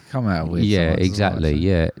like he'd come out of Weird Science. Yeah, exactly.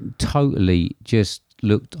 Yeah, totally just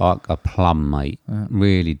looked like a plum, mate.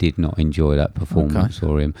 Really did not enjoy that performance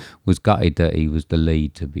or him. Was gutted that he was the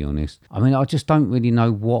lead, to be honest. I mean, I just don't really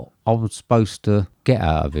know what I was supposed to get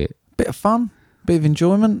out of it. Bit of fun, bit of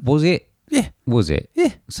enjoyment. Was it? Yeah. Was it?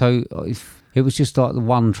 Yeah. So if it was just like the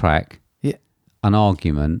one track, an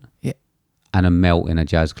argument, and a melt in a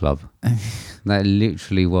jazz club. That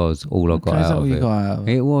literally was all I got out of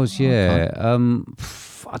it. It was, yeah. Okay.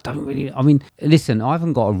 I don't really... I mean, listen, I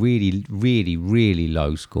haven't got a really, really, really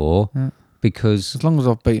low score, because as long as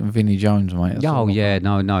I've beaten Vinnie Jones, mate. No,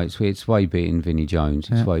 it's way beating Vinnie Jones.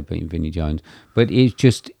 It's way beating Vinnie Jones. But it's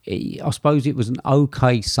just, I suppose it was an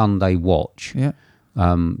okay Sunday watch. Yeah.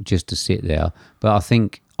 Just to sit there. But I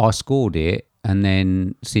think I scored it, and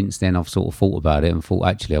then since then I've sort of thought about it and thought,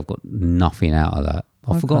 actually, I've got nothing out of that.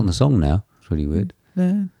 I've forgotten the song now. It's really weird.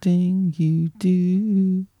 That thing you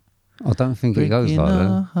do. I don't think it goes like that.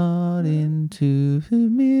 Our heart into a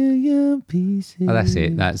million pieces. Oh, that's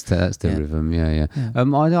it. That's the rhythm. Yeah.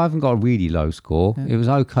 I haven't got a really low score. It was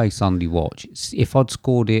okay Sunday watch. If I'd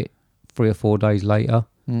scored it 3 or 4 days later,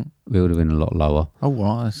 it would have been a lot lower. Oh,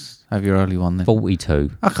 right. Let's have your early one then. 42.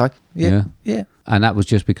 Okay. Yeah. And that was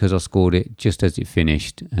just because I scored it just as it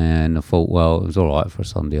finished, and I thought, well, it was all right for a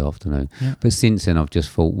Sunday afternoon. Yeah. But since then, I've just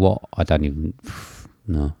thought, what? I don't even.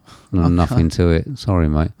 No, nothing to it. Sorry,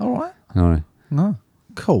 mate. All right. Sorry. No.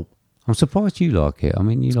 Cool. I'm surprised you like it. I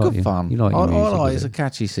mean, it's good fun. You like your music. I like it's a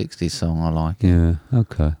catchy 60s song. I like it. Yeah.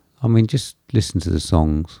 Okay. I mean, just listen to the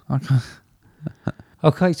songs. Okay.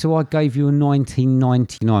 Okay, so I gave you a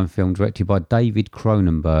 1999 film directed by David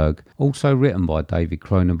Cronenberg, also written by David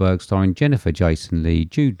Cronenberg, starring Jennifer Jason Leigh,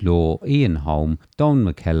 Jude Law, Ian Holm, Don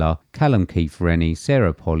McKellar, Callum Keith Rennie,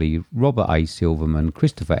 Sarah Polley, Robert A. Silverman,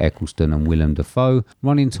 Christopher Eccleston and Willem Dafoe.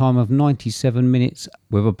 Running time of 97 minutes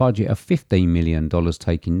with a budget of $15 million,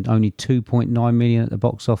 taking only $2.9 million at the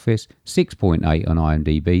box office, 6.8 on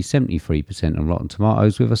IMDb, 73% on Rotten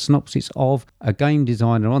Tomatoes, with a synopsis of: a game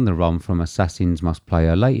designer on the run from assassins must play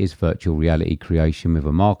her latest virtual reality creation with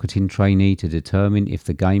a marketing trainee to determine if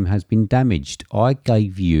the game has been damaged. I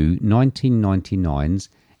gave you 1999's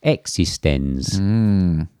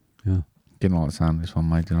Existenz. Yeah. Didn't like the sound of this one,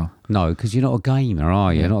 mate, did I? No, because you're not a gamer,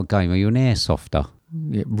 are you? Yeah. You're not a gamer, you're an airsofter.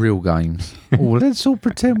 Yeah, real games. Or let's all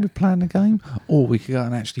pretend we're playing a game, or we could go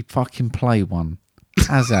and actually fucking play one.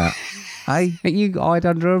 How's that? Hey? You hide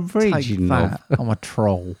under a bridge, Take that. I'm a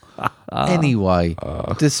troll. Anyway,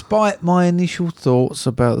 despite my initial thoughts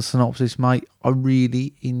about the synopsis, mate, I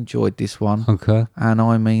really enjoyed this one. Okay. And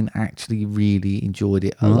I mean, actually really enjoyed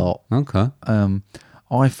it a lot. Okay.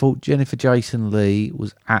 I thought Jennifer Jason Leigh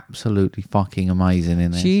was absolutely fucking amazing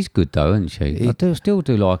in this. She's good though, isn't she? I still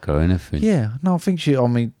do like her in everything. Yeah, no, I think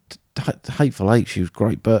Hateful Eight, she was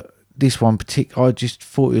great, but this one particular, I just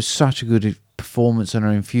thought it was such a good performance, and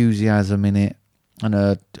her enthusiasm in it, and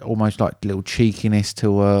her almost like little cheekiness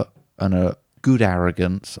to her, and her good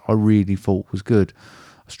arrogance, I really thought was good.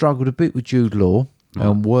 I struggled a bit with Jude Law,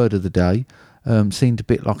 word of the day, seemed a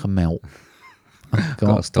bit like a melt.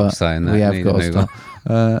 Got to stop saying that. We have got to stop.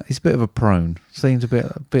 It's a bit of a prune. Seems a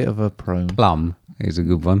bit of a prune. Plum is a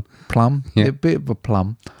good one. Plum? Yeah. A bit of a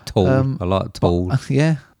plum. Tall. I like tall.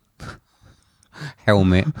 Yeah.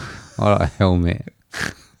 Helmet. I like a helmet.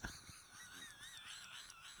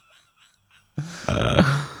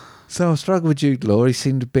 So I struggled with Jude Law. He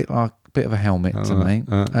seemed a bit of a helmet to me.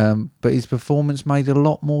 But his performance made a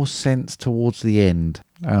lot more sense towards the end.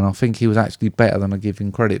 And I think he was actually better than I give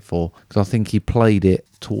him credit for, because I think he played it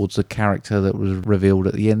towards the character that was revealed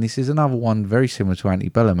at the end. This is another one very similar to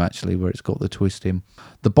Antebellum, actually, where it's got the twist in.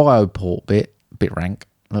 The bioport bit rank.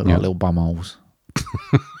 Looked like little bum holes.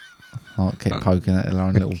 I kept poking at their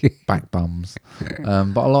own little back bums.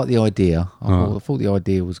 But I like the idea. I thought the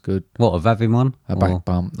idea was good. What, of having one? A back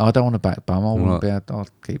bum. I don't want a back bum. I wouldn't be able to,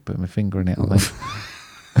 I'd keep putting my finger in it, I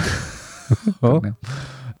think.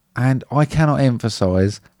 And I cannot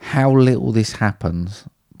emphasise how little this happens,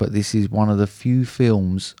 but this is one of the few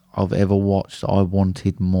films I've ever watched that I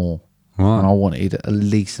wanted more. Right. And I wanted at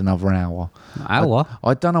least another hour. Hour?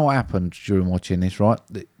 I don't know what happened during watching this, right?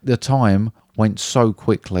 The time went so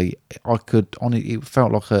quickly. It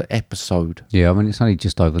felt like an episode. Yeah, I mean, it's only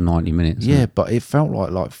just over 90 minutes. Yeah, but it felt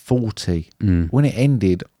like 40. When it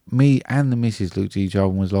ended, me and the missus looked at each other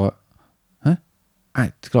and was like, huh?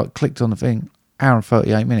 I clicked on the thing. Hour and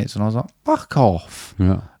 38 minutes, and I was like, fuck off.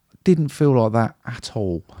 Yeah. Didn't feel like that at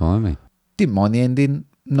all. Blimey. Didn't mind the ending,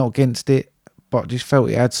 not against it, but just felt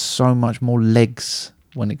it had so much more legs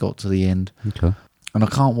when it got to the end. Okay. And I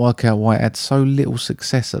can't work out why it had so little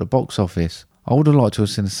success at the box office. I would have liked to have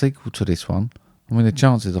seen a sequel to this one. I mean, the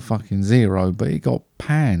chances are fucking zero, but it got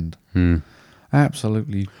panned.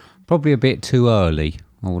 Absolutely. Probably a bit too early,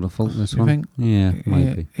 I would have thought, this one. Think? Yeah,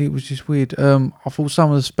 maybe. Yeah, it was just weird. I thought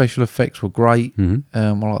some of the special effects were great.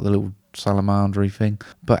 I like the little salamandery thing.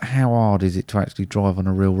 But how hard is it to actually drive on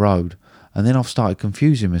a real road? And then I've started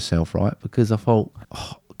confusing myself, right? Because I thought,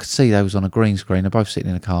 I could see they was on a green screen. They're both sitting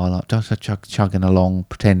in a car, like just chugging along,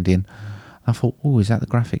 pretending. I thought, is that the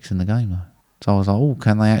graphics in the game, though? So I was like,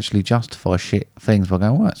 can they actually justify shit things by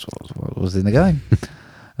going, that's what was in the game?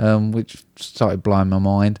 Which started blowing my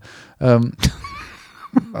mind.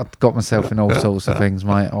 I got myself in all sorts of things,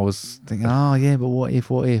 mate. I was thinking, oh yeah, but what if?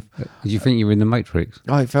 Did you think you were in the Matrix?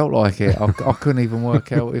 Oh, it felt like it. I couldn't even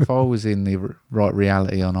work out if I was in the right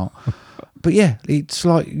reality or not. But yeah, it's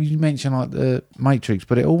like you mentioned, like the Matrix,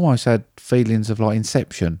 but it almost had feelings of like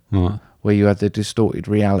Inception, right, where you had the distorted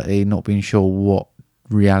reality, not being sure what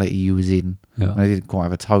reality you was in. Yeah. And they didn't quite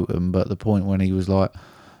have a totem, but the point when he was like,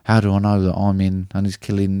 how do I know that I'm in?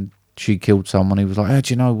 And she killed someone. He was like, how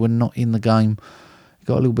do you know we're not in the game? It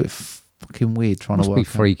got a little bit fucking weird trying to work.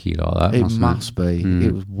 Must be freaky like that. It must be.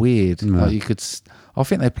 It was weird. Yeah. Like you could. I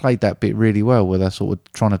think they played that bit really well, where they're sort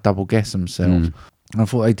of trying to double guess themselves. And I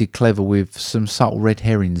thought they did clever with some subtle red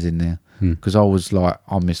herrings in there, because I was like,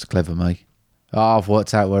 I'm Mr. Clever Me. Oh, I've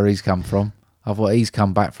worked out where he's come from. I thought he's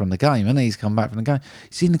come back from the game, and he's come back from the game.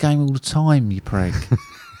 He's in the game all the time, you preg.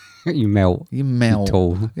 You melt. You melt.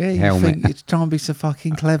 Tall yeah, you helmet. think you're trying to be so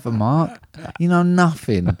fucking clever, Mark. You know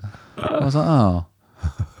nothing. I was like, oh.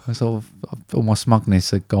 I sort of, all my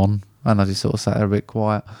smugness had gone, and I just sort of sat there a bit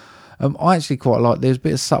quiet. I actually quite like, there's a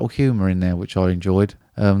bit of subtle humour in there, which I enjoyed.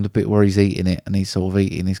 The bit where he's eating it, and he's sort of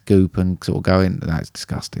eating his goop and sort of going, no, it's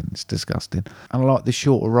disgusting. And I like the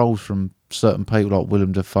shorter roles from certain people like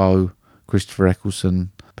Willem Dafoe, Christopher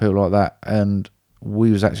Eccleston, people like that. And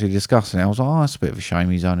we was actually discussing it. I was like, oh, it's a bit of a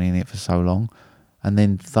shame he's only in it for so long. And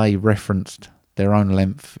then they referenced their own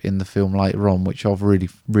length in the film later on, which I've really,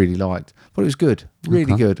 really liked. But it was good,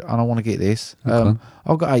 really good, and I want to get this. I've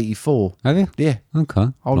got 84. Have you? Yeah. Okay.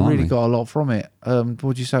 I really got a lot from it. What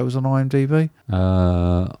would you say it was on IMDb?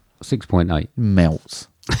 6.8. Melts.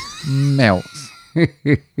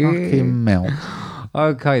 Fucking melts.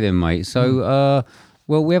 Okay then, mate. So,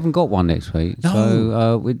 well, we haven't got one next week. No.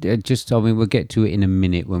 So, we'll get to it in a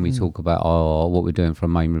minute when we talk about what we're doing for a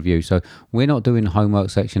main review. So, we're not doing homework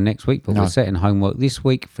section next week, but we're setting homework this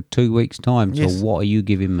week for 2 weeks' time. So, what are you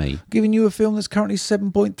giving me? Giving you a film that's currently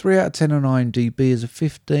 7.3 out of 10 on IMDb as a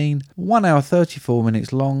 15, 1 hour 34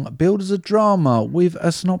 minutes long, billed as a drama with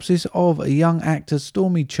a synopsis of a young actor's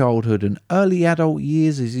stormy childhood and early adult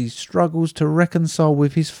years as he struggles to reconcile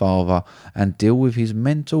with his father and deal with his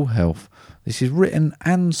mental health. This is written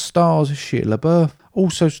and stars Shia LaBeouf,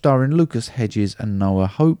 also starring Lucas Hedges and Noah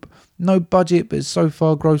Hope. No budget, but so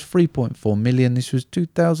far grossed $3.4 million. This was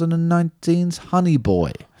 2019's Honey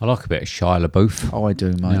Boy. I like a bit of Shia LaBeouf. Oh, I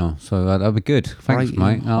do, mate. Yeah, so that'll be good. Thanks,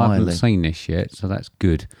 mate. I haven't seen this yet, so that's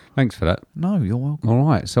good. Thanks for that. No, you're welcome. All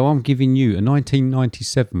right, so I'm giving you a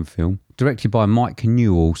 1997 film directed by Mike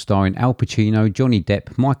Newell, starring Al Pacino, Johnny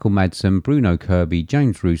Depp, Michael Madsen, Bruno Kirby,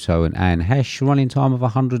 James Russo and Anne Hesh. Running time of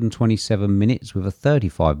 127 minutes with a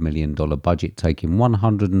 $35 million budget, taking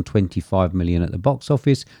 $125 million at the box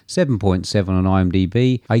office, 7.7 on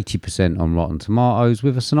IMDb, 80% on Rotten Tomatoes,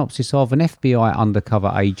 with a synopsis of an FBI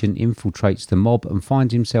undercover agent infiltrates the mob and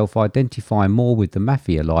finds himself identifying more with the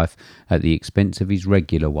mafia life at the expense of his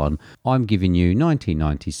regular one. I'm giving you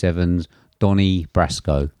 1997's Donnie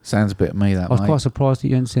Brasco. Sounds a bit of me, that, I was quite surprised that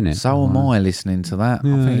you hadn't seen it. So am I, listening to that.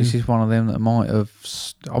 Yeah. I think it's just one of them that I might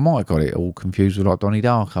have got it all confused with like Donnie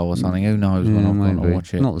Darko or something. Who knows when I've got to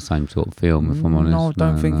watch it. Not the same sort of film, if I'm honest. No, I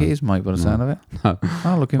don't think it is, mate, by the sound of it. No.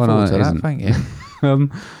 I'm looking forward to that, thank you.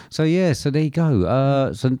 So there you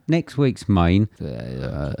go. So next week's main,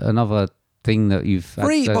 another thing that you've...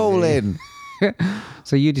 Free balling!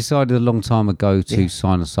 So you decided a long time ago to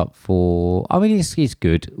sign us up for... I mean, it's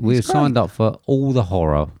good. We've signed up for All the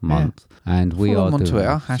Horror Month. And we Follow are them on doing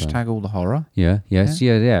Twitter, it, hashtag All the Horror. Yeah.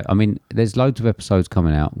 I mean, there's loads of episodes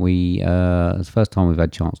coming out. It's the first time we've had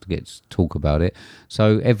a chance to get to talk about it.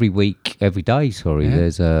 So every day,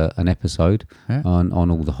 there's an episode on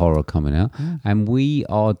All the Horror coming out. Yeah. And we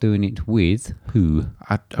are doing it with who?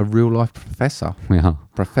 A real life professor. We are.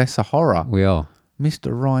 Professor Horror. We are.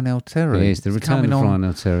 Mr. Ryan Terry. Yes, the return of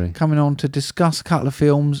Ryan Terry. Coming on to discuss a couple of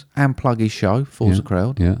films and plug his show, Forza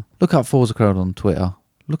Crowd. Yeah. Look up Forza Crowd on Twitter.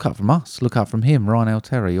 Look up from us. Look up from him, Ryan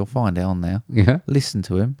Terry. You'll find it on there. Yeah. Listen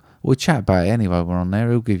to him. We'll chat about it anyway. We're on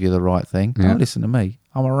there. He'll give you the right thing. Yeah. Don't listen to me.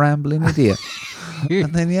 I'm a rambling idiot.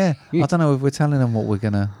 And then I don't know if we're telling them what we're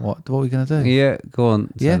gonna do. Yeah, go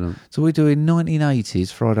on. Yeah. So we're doing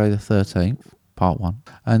 1980s Friday the 13th, part 1,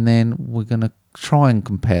 and then we're gonna try and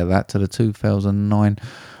compare that to the 2009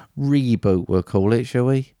 reboot. We'll call it, shall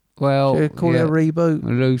we? Well, shall we call it a reboot?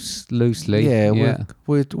 Loosely. Yeah.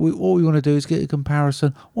 All we want to do is get a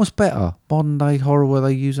comparison. What's better, modern day horror where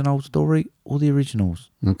they use an old story, or the originals.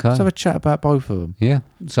 Okay. Let's have a chat about both of them. Yeah.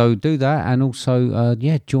 So do that, and also,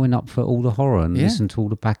 join up for all the horror and listen to all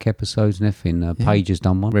the back episodes and everything. Paige has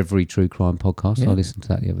done one, Reverie True Crime Podcast. Yeah. I listened to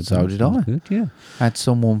that the other day. So did I. Good, yeah. Had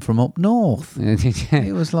someone from up north.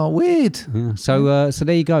 It was like weird. Yeah. So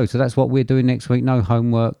there you go. So that's what we're doing next week. No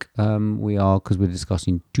homework. We are, because we're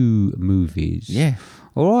discussing 2 movies. Yeah.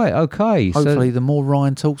 All right. Okay. Hopefully, the more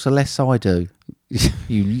Ryan talks, the less I do.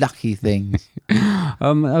 You lucky things.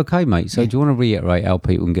 Okay, mate. So do you want to reiterate how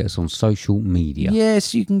people can get us on social media?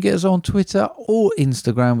 Yes, you can get us on Twitter or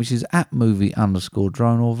Instagram, which is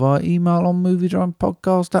 @movie_drone, or via email on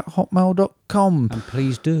moviedronepodcast@hotmail.com. And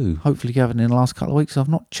please do. Hopefully, you haven't in the last couple of weeks. I've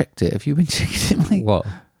not checked it. Have you been checking it, mate? What?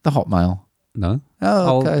 The Hotmail. No.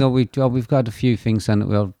 Oh, okay. No, we've got a few things saying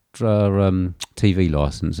that our TV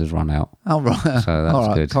license has run out. Oh, right. So that's all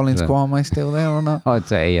right. good. Collins Kwame still there or not? I'd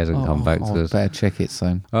say he hasn't come back to us. Better check it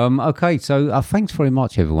soon. Okay, so thanks very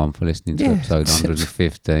much, everyone, for listening to episode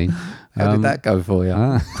 115. How did that go for you?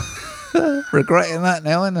 Regretting that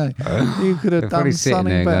now, isn't they? You could have done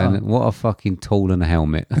something better. Going, what a fucking tool and a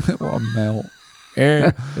helmet. What a melt.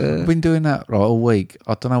 Yeah. I've been doing that all week.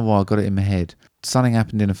 I don't know why I got it in my head. Something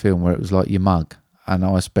happened in a film where it was like your mug. And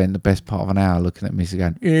I spent the best part of an hour looking at Missy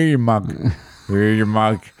going, here your mug. Here your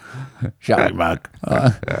mug. Shut your mug.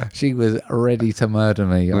 She was ready to murder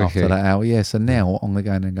me after that hour. Yeah, so now I'm going to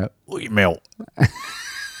go in and go, oh, you melt.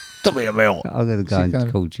 Stop being a melt. I'm going to go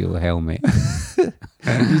and call you a helmet. You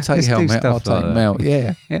take helmet, I'll take like melt.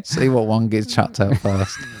 Yeah. See what one gets chucked out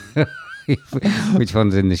first. Which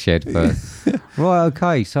one's in the shed first? Right,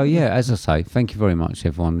 okay. So, as I say, thank you very much,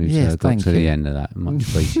 everyone who's got to the end of that. Much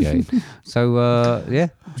appreciated. So, do you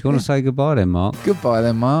want to say goodbye then, Mark? Goodbye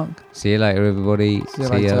then, Mark. See you later, everybody. See you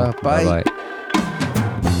later. Bye. Bye-bye.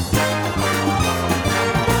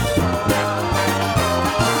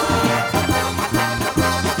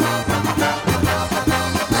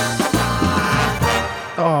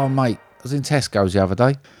 Oh, mate, I was in Tesco's the other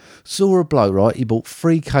day. Saw a bloke, right? He bought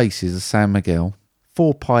 3 cases of San Miguel,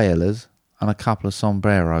 4 paellas, and a couple of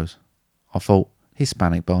sombreros. I thought,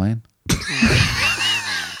 Hispanic buying.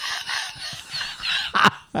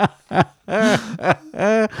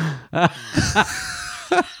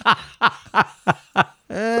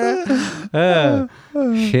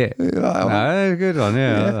 Shit. No, that was a good one,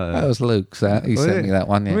 yeah. That was Luke's. He sent me that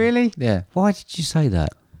one, yeah. Really? Yeah. Why did you say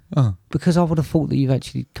that? Because I would have thought that you've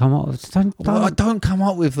actually come up with... I don't come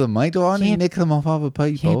up with them, mate. Do I only nick them off other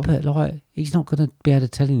people? Yeah, but he's not going to be able to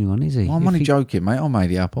tell anyone, is he? Well, I'm only joking, mate. I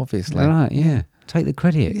made it up, obviously. Right, yeah. Take the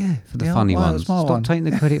credit for the funny ones. Stop taking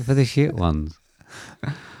the credit for the shit ones.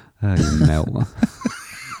 Oh, you melt.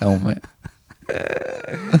 Helmet.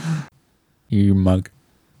 You mug.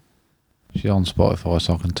 She's on Spotify,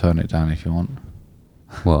 so I can turn it down if you want.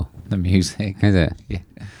 What? The music. Is it? Yeah.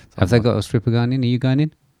 Have they got a stripper going in? Are you going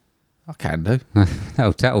in? I can do.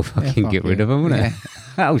 That'll fucking get rid of them, won't it?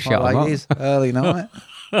 That'll shut them up. It is early night.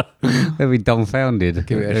 They'll be dumbfounded.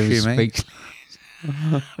 Give it a shimmy.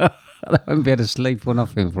 They won't be able to sleep or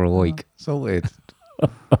nothing for a week. Sorted.